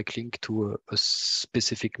using a direct link to a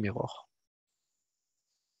specific mirror.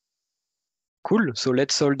 Cool, so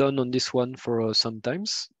let's hold on this one for some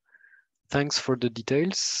times. Thanks for the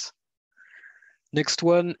details. Next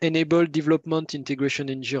one, enable development integration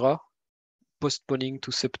in Jira, postponing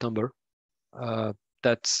to September.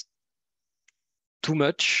 That's too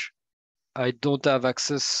much. I don't have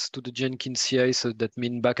access to the Jenkins CI, so that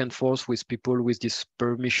means back and forth with people with these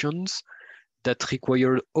permissions that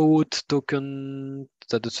require auth token.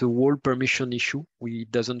 That's a whole permission issue. We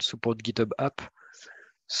doesn't support GitHub app.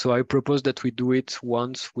 So I propose that we do it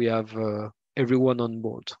once we have everyone on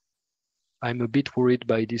board. I'm a bit worried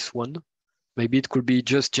by this one. Maybe it could be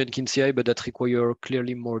just Jenkins CI, but that require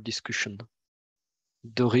clearly more discussion.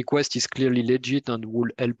 The request is clearly legit and will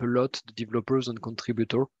help a lot the developers and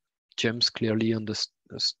contributor. James clearly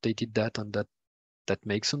stated that, and that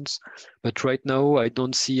makes sense. But right now, I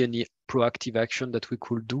don't see any proactive action that we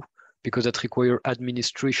could do, because that require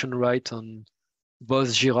administration right on both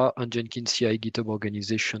Jira and Jenkins CI GitHub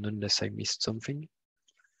organization, unless I missed something.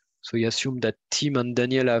 So you assume that Tim and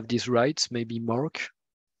Daniel have these rights, maybe Mark.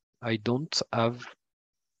 I don't have,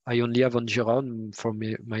 I only have on Jira for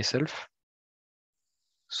myself.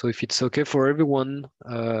 So if it's okay for everyone,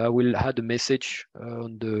 I will add a message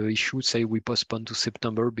on the issue, say we postpone to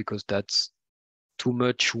September, because that's too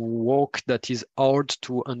much work that is hard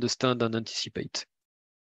to understand and anticipate.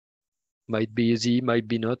 Might be easy, might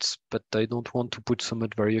be not, but I don't want to put so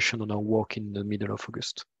much variation on our work in the middle of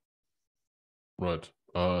August. Right.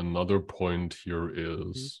 Another point here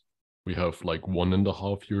is we have like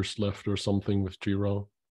 1.5 years left or something with Jira.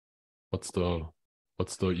 What's the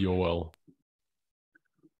EOL?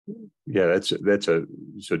 Yeah,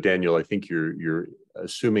 so Daniel, I think you're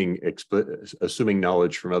assuming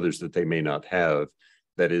knowledge from others that they may not have.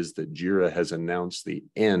 That is that Jira has announced the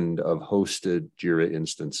end of hosted Jira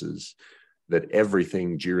instances, that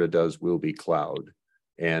everything Jira does will be cloud.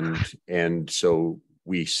 And so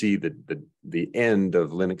we see the end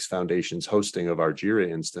of Linux Foundation's hosting of our Jira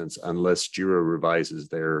instance unless Jira revises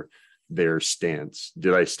their stance.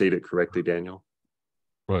 Did I state it correctly, Daniel?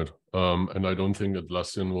 Right. And I don't think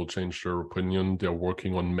Atlassian will change their opinion. They're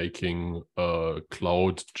working on making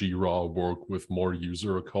cloud Jira work with more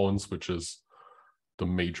user accounts, which is the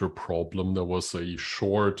major problem. There was a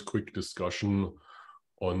short, quick discussion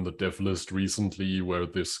on the dev list recently where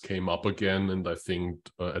this came up again. And I think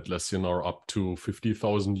Atlassian are up to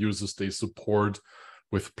 50,000 users they support,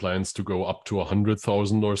 with plans to go up to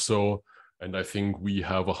 100,000 or so. And I think we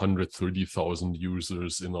have 130,000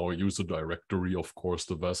 users in our user directory. Of course,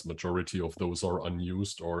 the vast majority of those are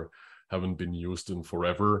unused or haven't been used in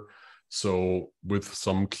forever. So with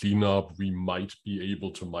some cleanup, we might be able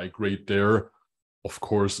to migrate there. Of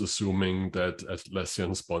course, assuming that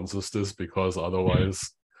Atlassian sponsors this, because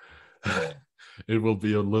otherwise it will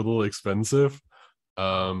be a little expensive.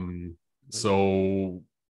 So,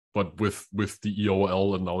 but with the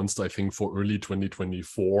EOL announced, I think for early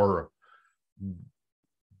 2024,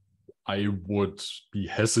 I would be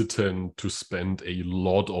hesitant to spend a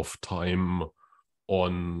lot of time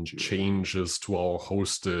on changes to our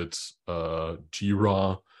hosted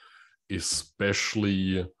Jira,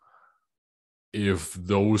 especially if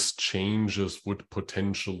those changes would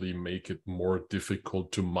potentially make it more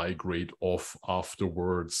difficult to migrate off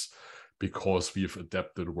afterwards because we've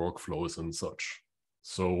adapted workflows and such.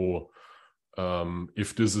 So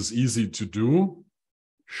if this is easy to do,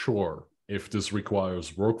 sure. If this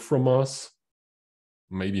requires work from us,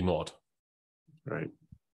 maybe not. Right.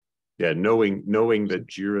 Yeah, knowing that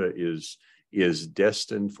Jira is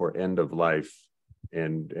destined for end of life,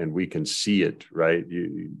 and we can see it, right?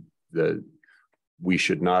 We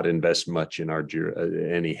should not invest much in our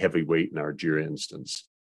Jira, any heavy weight in our Jira instance.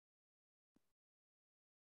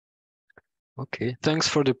 Okay, thanks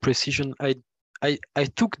for the precision. I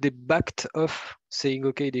took the backed off saying,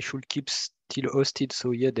 okay, they should keep still hosted.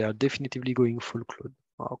 So yeah, they are definitively going full cloud.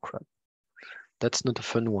 Oh crap. That's not a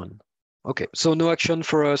fun one. Okay, so no action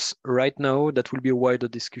for us right now. That will be a wider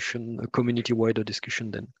discussion, a community wider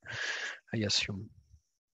discussion then, I assume.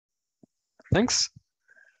 Thanks.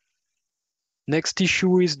 Next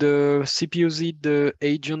issue is the CPU-Z, the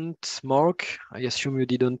agent Mark. I assume you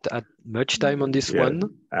didn't add much time on this one.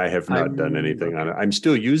 I have not done anything on it. I'm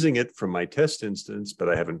still using it from my test instance, but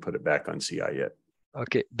I haven't put it back on CI yet.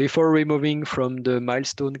 Okay, before removing from the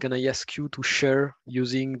milestone, can I ask you to share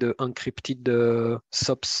using the encrypted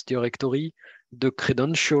SOPs directory, the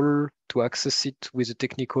credential to access it with a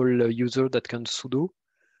technical user that can sudo?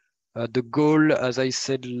 The goal, as I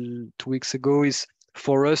said 2 weeks ago, is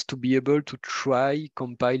for us to be able to try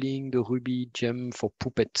compiling the Ruby gem for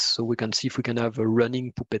Puppet, so we can see if we can have a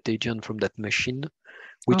running Puppet agent from that machine,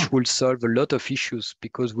 which will solve a lot of issues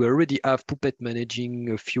because we already have Puppet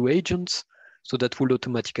managing a few agents, so that will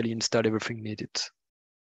automatically install everything needed.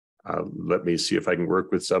 Let me see if I can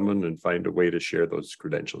work with someone and find a way to share those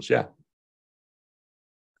credentials. Yeah.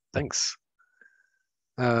 Thanks.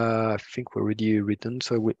 I think we're already written,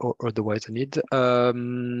 so otherwise I need.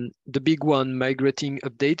 The big one, migrating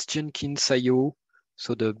updates, Jenkins IO,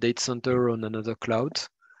 so the update center on another cloud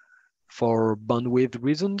for bandwidth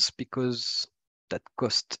reasons, because that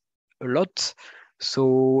costs a lot.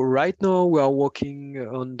 So right now we are working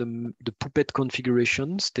on the Puppet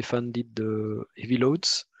configuration. Stefan did the heavy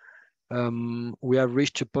loads. We have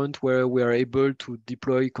reached a point where we are able to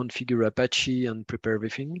deploy, configure Apache and prepare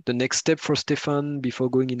everything. The next step for Stefan before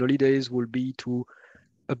going in holidays will be to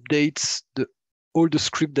update all the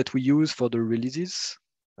script that we use for the releases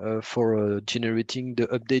for generating the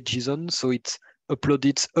update JSON. So it's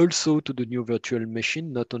uploaded also to the new virtual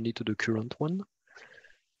machine, not only to the current one.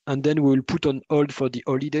 And then we will put on hold for the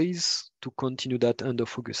holidays to continue that end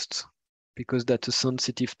of August, because that's a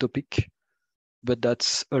sensitive topic. But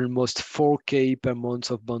that's almost 4K per month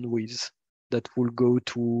of bandwidth that will go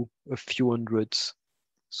to a few hundreds.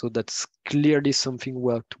 So that's clearly something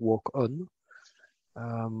we have to work on.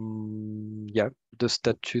 Yeah, the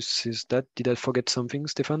status is that. Did I forget something,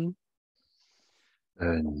 Stefan?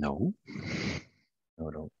 No.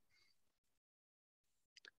 No.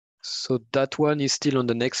 So that one is still on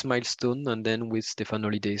the next milestone, and then with Stefan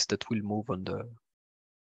holidays, that will move on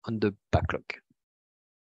the backlog.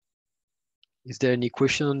 Is there any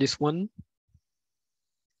question on this one?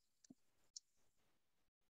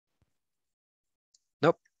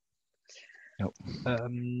 No.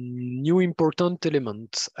 New important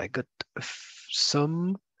elements. I got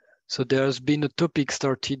some. So there's been a topic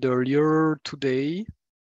started earlier today,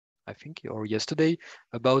 I think, or yesterday,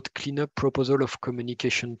 about cleanup proposal of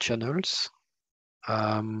communication channels.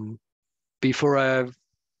 Before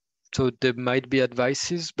so there might be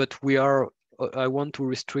advices, but I want to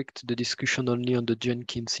restrict the discussion only on the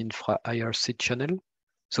Jenkins Infra IRC channel.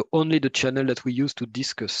 So only the channel that we use to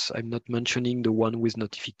discuss. I'm not mentioning the one with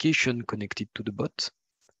notification connected to the bot,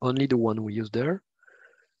 only the one we use there.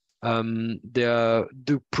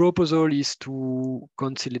 The proposal is to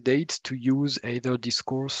consolidate to use either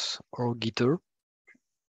Discourse or Gitter.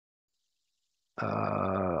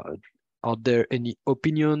 Are there any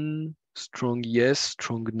opinion? Strong yes,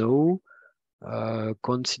 strong no,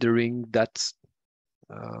 considering that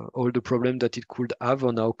all the problem that it could have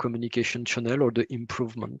on our communication channel or the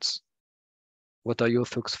improvements. What are your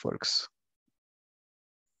thoughts, folks?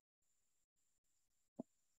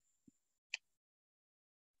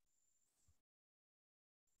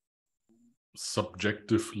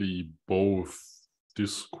 Subjectively, both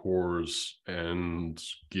Discourse and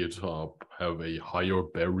GitHub have a higher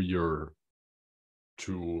barrier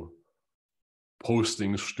to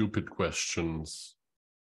posting stupid questions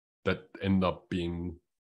that end up being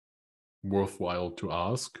worthwhile to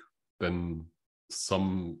ask than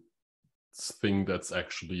something that's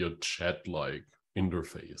actually a chat-like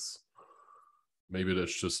interface. Maybe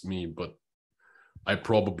that's just me, but I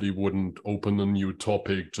probably wouldn't open a new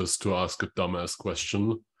topic just to ask a dumbass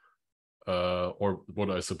question, or what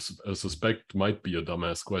I suspect might be a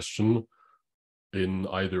dumbass question in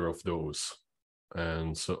either of those,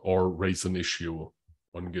 and so or raise an issue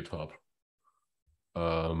on GitHub.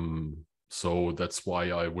 So that's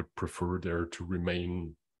why I would prefer there to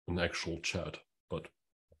remain an actual chat, but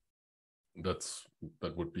that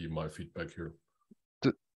would be my feedback here.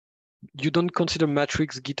 You don't consider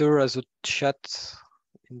Matrix Gitter as a chat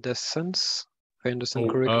in that sense, if I understand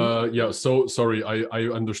correctly? Yeah, so sorry, I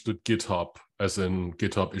understood GitHub as in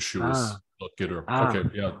GitHub issues, not Gitter. Okay,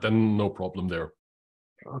 yeah, then no problem there.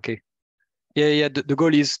 Okay. Yeah, the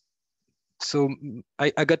goal is, so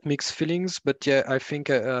I got mixed feelings, but yeah, I think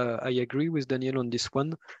I agree with Daniel on this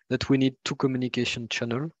one, that we need two communication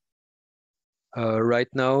channels. Right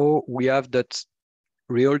now, we have that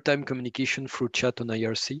real-time communication through chat on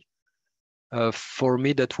IRC. For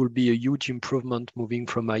me, that will be a huge improvement moving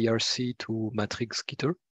from IRC to Matrix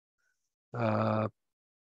Gitter.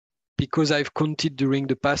 Because I've counted during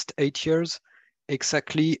the past 8 years,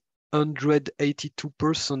 exactly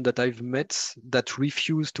 182% that I've met that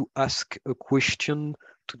refuse to ask a question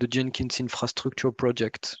to the Jenkins infrastructure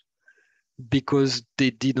project because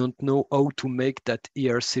they didn't know how to make that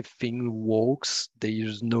ERC thing works.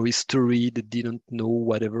 There's no history, they didn't know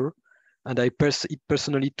whatever. And it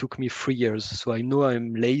personally took me 3 years. So I know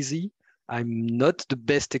I'm lazy. I'm not the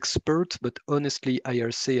best expert, but honestly,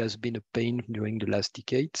 IRC has been a pain during the last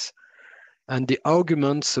decades. And the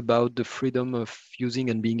arguments about the freedom of using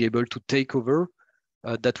and being able to take over,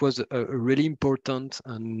 that was a really important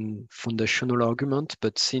and foundational argument.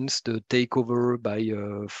 But since the takeover by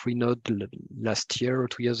Freenode last year or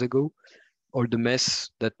 2 years ago, all the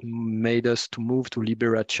mess that made us to move to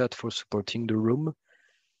Libera Chat for supporting the room,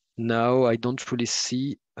 now I don't really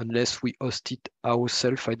see, unless we host it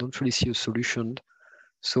ourselves, I don't really see a solution.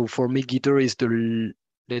 So for me, Gitter is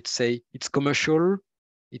let's say, it's commercial,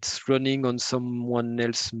 it's running on someone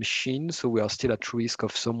else's machine, so we are still at risk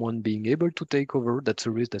of someone being able to take over. That's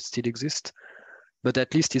a risk that still exists. But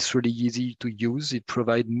at least it's really easy to use. It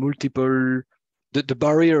provides multiple, the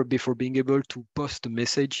barrier before being able to post a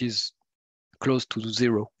message is close to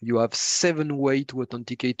 0. You have 7 ways to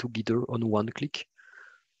authenticate to Gitter on 1 click.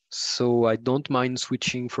 So I don't mind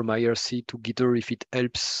switching from IRC to Gitter if it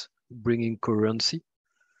helps bringing coherency.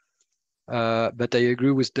 But I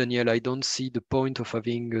agree with Daniel. I don't see the point of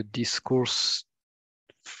having a discourse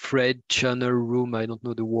thread channel room. I don't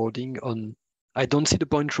know the wording on. I don't see the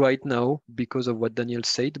point right now because of what Daniel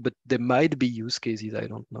said, but there might be use cases. I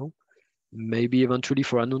don't know. Maybe eventually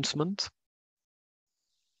for announcement.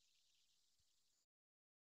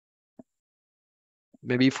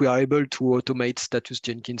 Maybe if we are able to automate status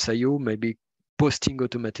Jenkins IO, maybe posting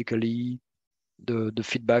automatically the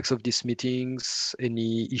feedbacks of these meetings,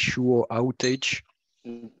 any issue or outage,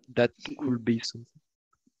 that could be something.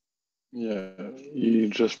 Yeah, you're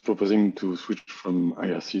just proposing to switch from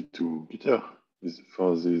IRC to Gitter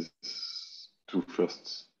for these two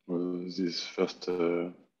first, this first.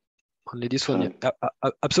 Only this one, yeah.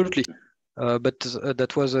 Absolutely. But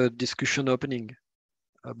that was a discussion opening.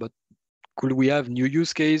 But could we have new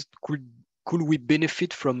use case? Could we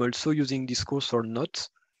benefit from also using Discourse or not?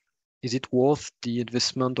 Is it worth the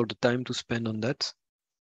investment or the time to spend on that?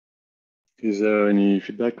 Is there any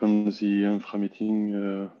feedback on the Infra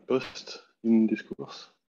meeting post in this course?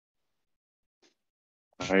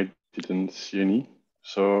 I didn't see any,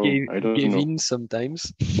 so I don't know. Giving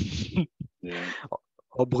sometimes. Yeah.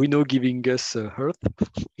 Or Bruno giving us Earth.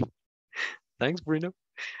 Thanks, Bruno.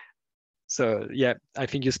 So yeah, I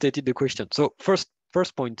think you stated the question. So first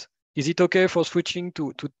point, is it okay for switching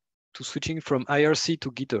to switching from IRC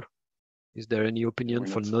to Gitter? Is there any opinion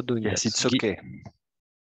for not doing that? Yes, it's okay.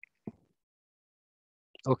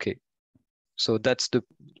 Okay. So that's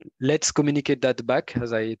let's communicate that back.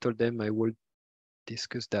 As I told them, I will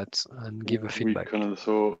discuss that and give a feedback. We can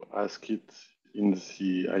also ask it in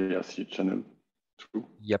the IRC channel too.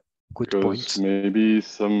 Yep, good because point. Maybe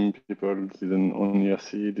some people on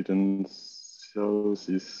IRC didn't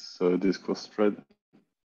see this discourse thread.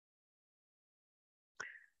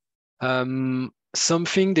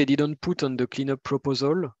 Something they didn't put on the cleanup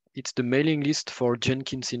proposal, it's the mailing list for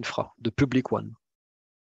Jenkins Infra, the public one.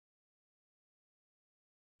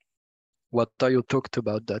 What are your thoughts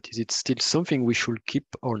about that? Is it still something we should keep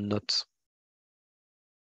or not?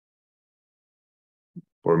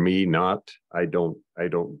 For me, not. I don't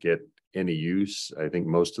get any use. I think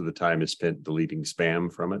most of the time is spent deleting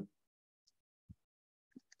spam from it.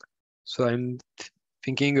 So I'm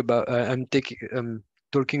thinking about, I'm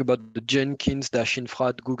talking about the Jenkins-infra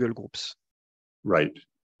at Google Groups. Right.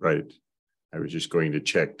 I was just going to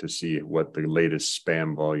check to see what the latest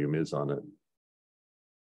spam volume is on it.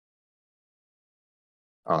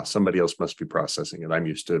 Somebody else must be processing it. I'm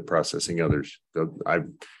used to processing others.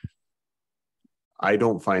 I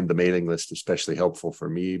don't find the mailing list especially helpful for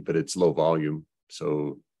me, but it's low volume.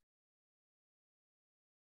 So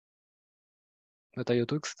What are your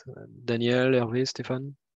thoughts? Daniel, Hervé,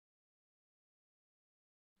 Stéphane?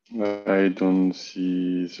 I don't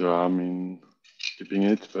see the harm in keeping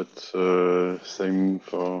it, but same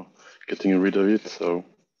for getting rid of it. So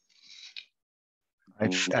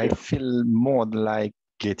I feel more like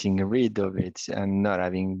getting rid of it and not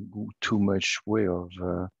having too much way of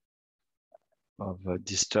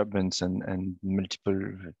disturbance and multiple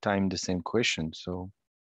time the same question. So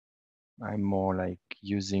I'm more like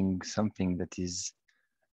using something that is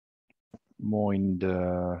more in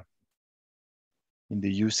the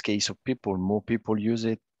use case of people. More people use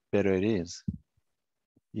it, better it is.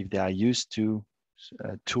 If they are used to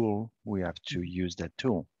a tool, we have to use that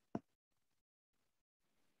tool.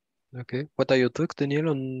 Okay. What are your thoughts, Daniel,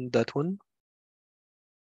 on that one?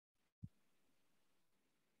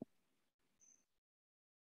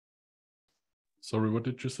 Sorry, what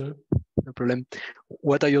did you say? No problem.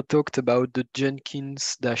 What are your thoughts about the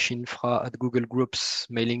Jenkins-infra at Google Groups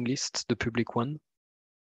mailing list, the public one?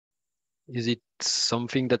 Is it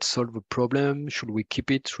something that solves a problem? Should we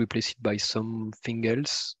keep it, replace it by something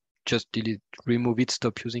else? Just delete, remove it,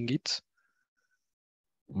 stop using it?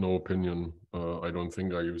 No opinion. I don't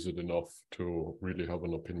think I use it enough to really have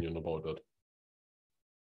an opinion about that.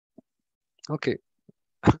 Okay.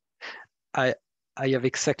 I have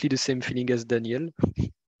exactly the same feeling as Daniel,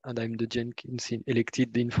 and I'm the Jenkins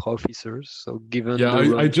elected infra officer. So given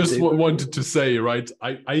I just wanted to say, right,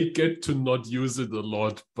 I get to not use it a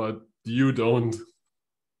lot, but you don't.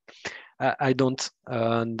 I don't,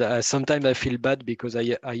 and sometimes I feel bad because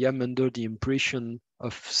I am under the impression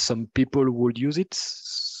of some people who would use it.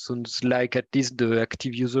 Sounds like at least the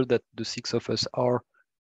active user that the 6 of us are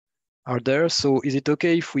there. So is it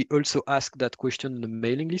okay if we also ask that question on the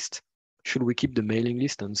mailing list? Should we keep the mailing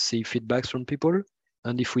list and see feedbacks from people?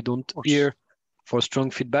 And if we don't hear for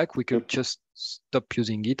strong feedback, we could just stop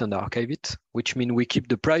using it and archive it, which means we keep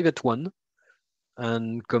the private one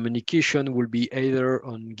and communication will be either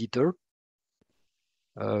on Gitter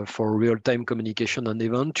for real-time communication, and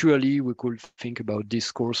eventually we could think about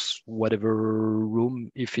discourse, whatever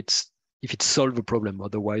room, if it solves a problem,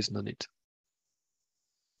 otherwise none it.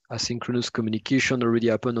 Asynchronous communication already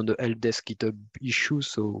happened on the helpdesk GitHub issue,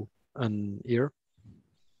 so, and here.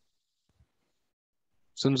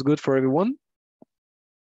 Sounds good for everyone?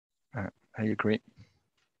 I agree.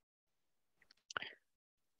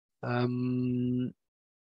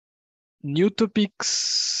 New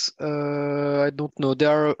topics, I don't know.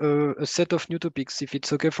 There are a set of new topics. If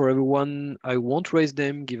it's okay for everyone, I won't raise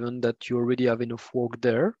them given that you already have enough work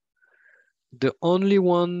there. The only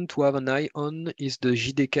one to have an eye on is the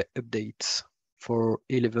JDK updates for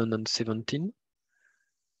 11 and 17.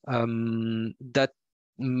 That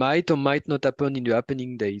might or might not happen in the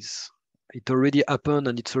happening days. It already happened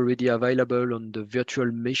and it's already available on the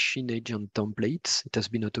virtual machine agent templates. It has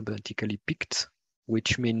been automatically picked,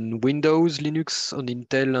 which means Windows, Linux on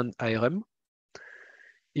Intel and ARM.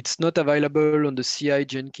 It's not available on the CI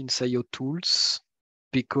Jenkins IO tools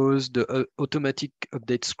because the automatic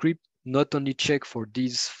update script not only check for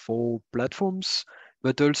these 4 platforms,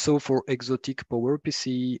 but also for exotic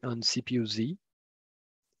PowerPC and CPU-Z.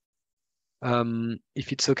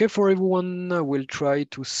 If it's okay for everyone, I will try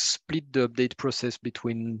to split the update process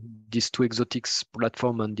between these 2 exotics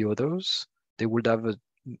platform and the others.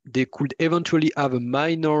 They could eventually have a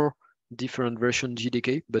minor different version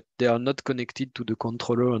JDK, but they are not connected to the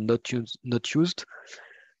controller and not used.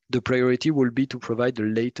 The priority will be to provide the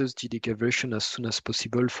latest JDK version as soon as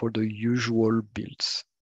possible for the usual builds.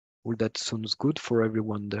 Well, that sounds good for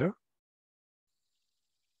everyone there.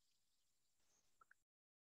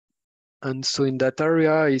 And so in that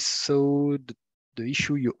area, I saw the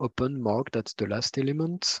issue you opened, Mark, that's the last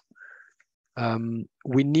element.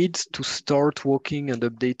 We need to start working and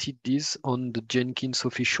updating this on the Jenkins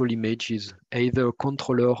official images, either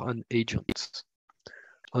controller and agents.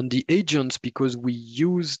 On the agents, because we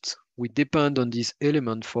depend on this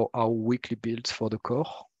element for our weekly builds for the core.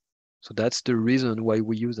 So that's the reason why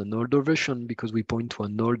we use an older version, because we point to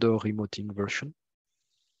an older remoting version.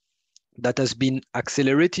 That has been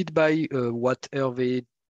accelerated by what Hervé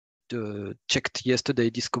checked yesterday,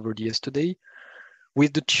 discovered yesterday.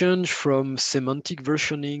 With the change from semantic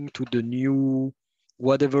versioning to the new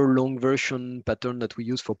whatever long version pattern that we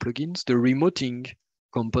use for plugins, the remoting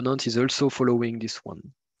component is also following this one.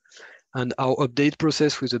 And our update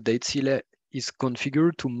process with the datecl is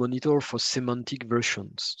configured to monitor for semantic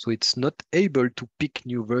versions. So it's not able to pick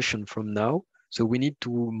new version from now. So we need to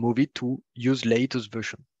move it to use latest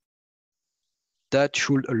version. That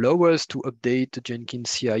should allow us to update the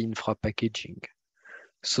Jenkins CI infra packaging.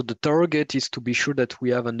 So the target is to be sure that we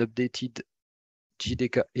have an updated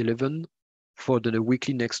JDK 11 for the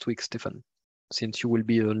weekly next week, Stefan, since you will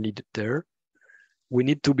be only there. We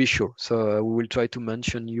need to be sure. So we will try to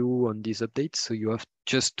mention you on these updates. So you have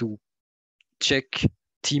just to check.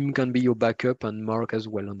 Tim can be your backup and Mark as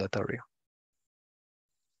well on that area.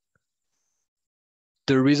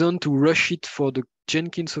 The reason to rush it for the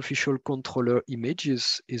Jenkins official controller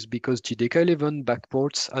images is because JDK 11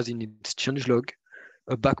 backports, as in its changelog,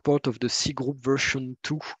 a backport of the C group version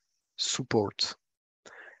 2 support.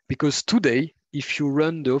 Because today, if you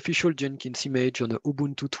run the official Jenkins image on a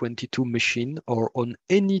Ubuntu 22 machine or on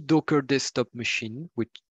any Docker desktop machine, which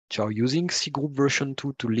are using C group version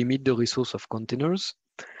 2 to limit the resource of containers,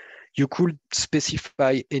 you could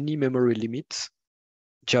specify any memory limits.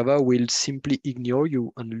 Java will simply ignore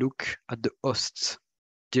you and look at the hosts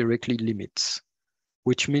directly limits,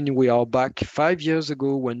 which means we are back 5 years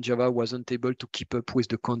ago when Java wasn't able to keep up with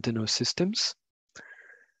the container systems.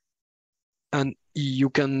 And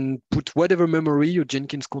you can put whatever memory, your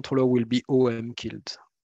Jenkins controller will be OM killed.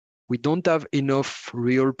 We don't have enough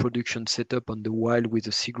real production setup on the wild with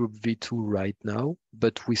the C group v2 right now,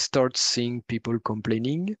 but we start seeing people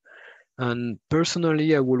complaining. And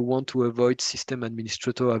personally, I will want to avoid system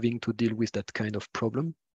administrator having to deal with that kind of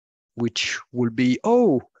problem, which will be,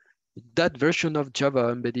 oh, that version of Java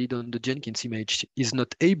embedded on the Jenkins image is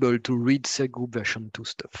not able to read C group version 2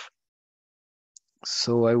 stuff.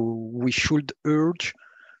 So we should urge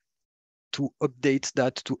to update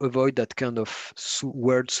that to avoid that kind of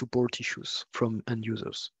weird support issues from end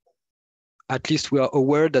users. At least we are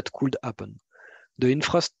aware that could happen. The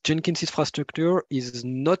Jenkins infrastructure is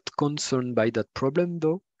not concerned by that problem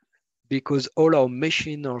though, because all our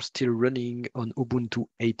machines are still running on Ubuntu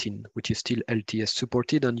 18, which is still LTS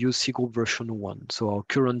supported and use C group version 1. So our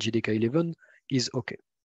current JDK 11 is okay.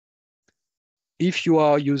 If you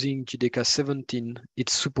are using JDK 17,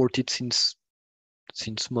 it's supported since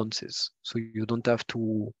months, so you don't have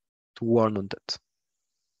to warn on that.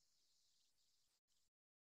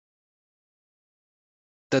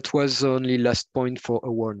 That was only last point for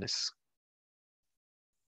awareness.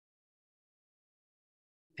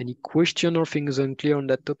 Any question or things unclear on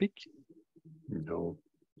that topic? No,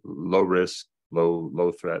 low risk,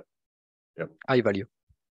 low threat. Yep. High value.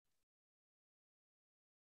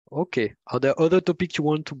 Okay, are there other topics you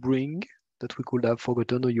want to bring that we could have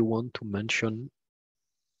forgotten or you want to mention?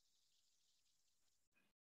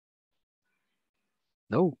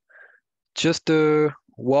 No, just a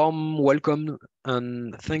warm welcome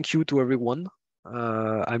and thank you to everyone.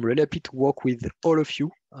 I'm really happy to work with all of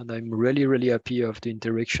you, and I'm really happy of the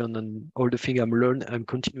interaction and all the things I'm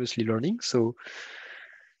continuously learning. So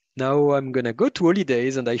now I'm gonna go to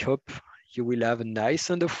holidays, and I hope you will have a nice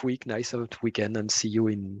end of week, nice end of weekend, and see you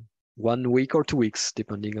in 1 week or 2 weeks,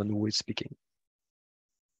 depending on who is speaking.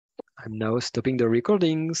 I'm now stopping the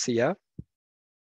recording. See ya.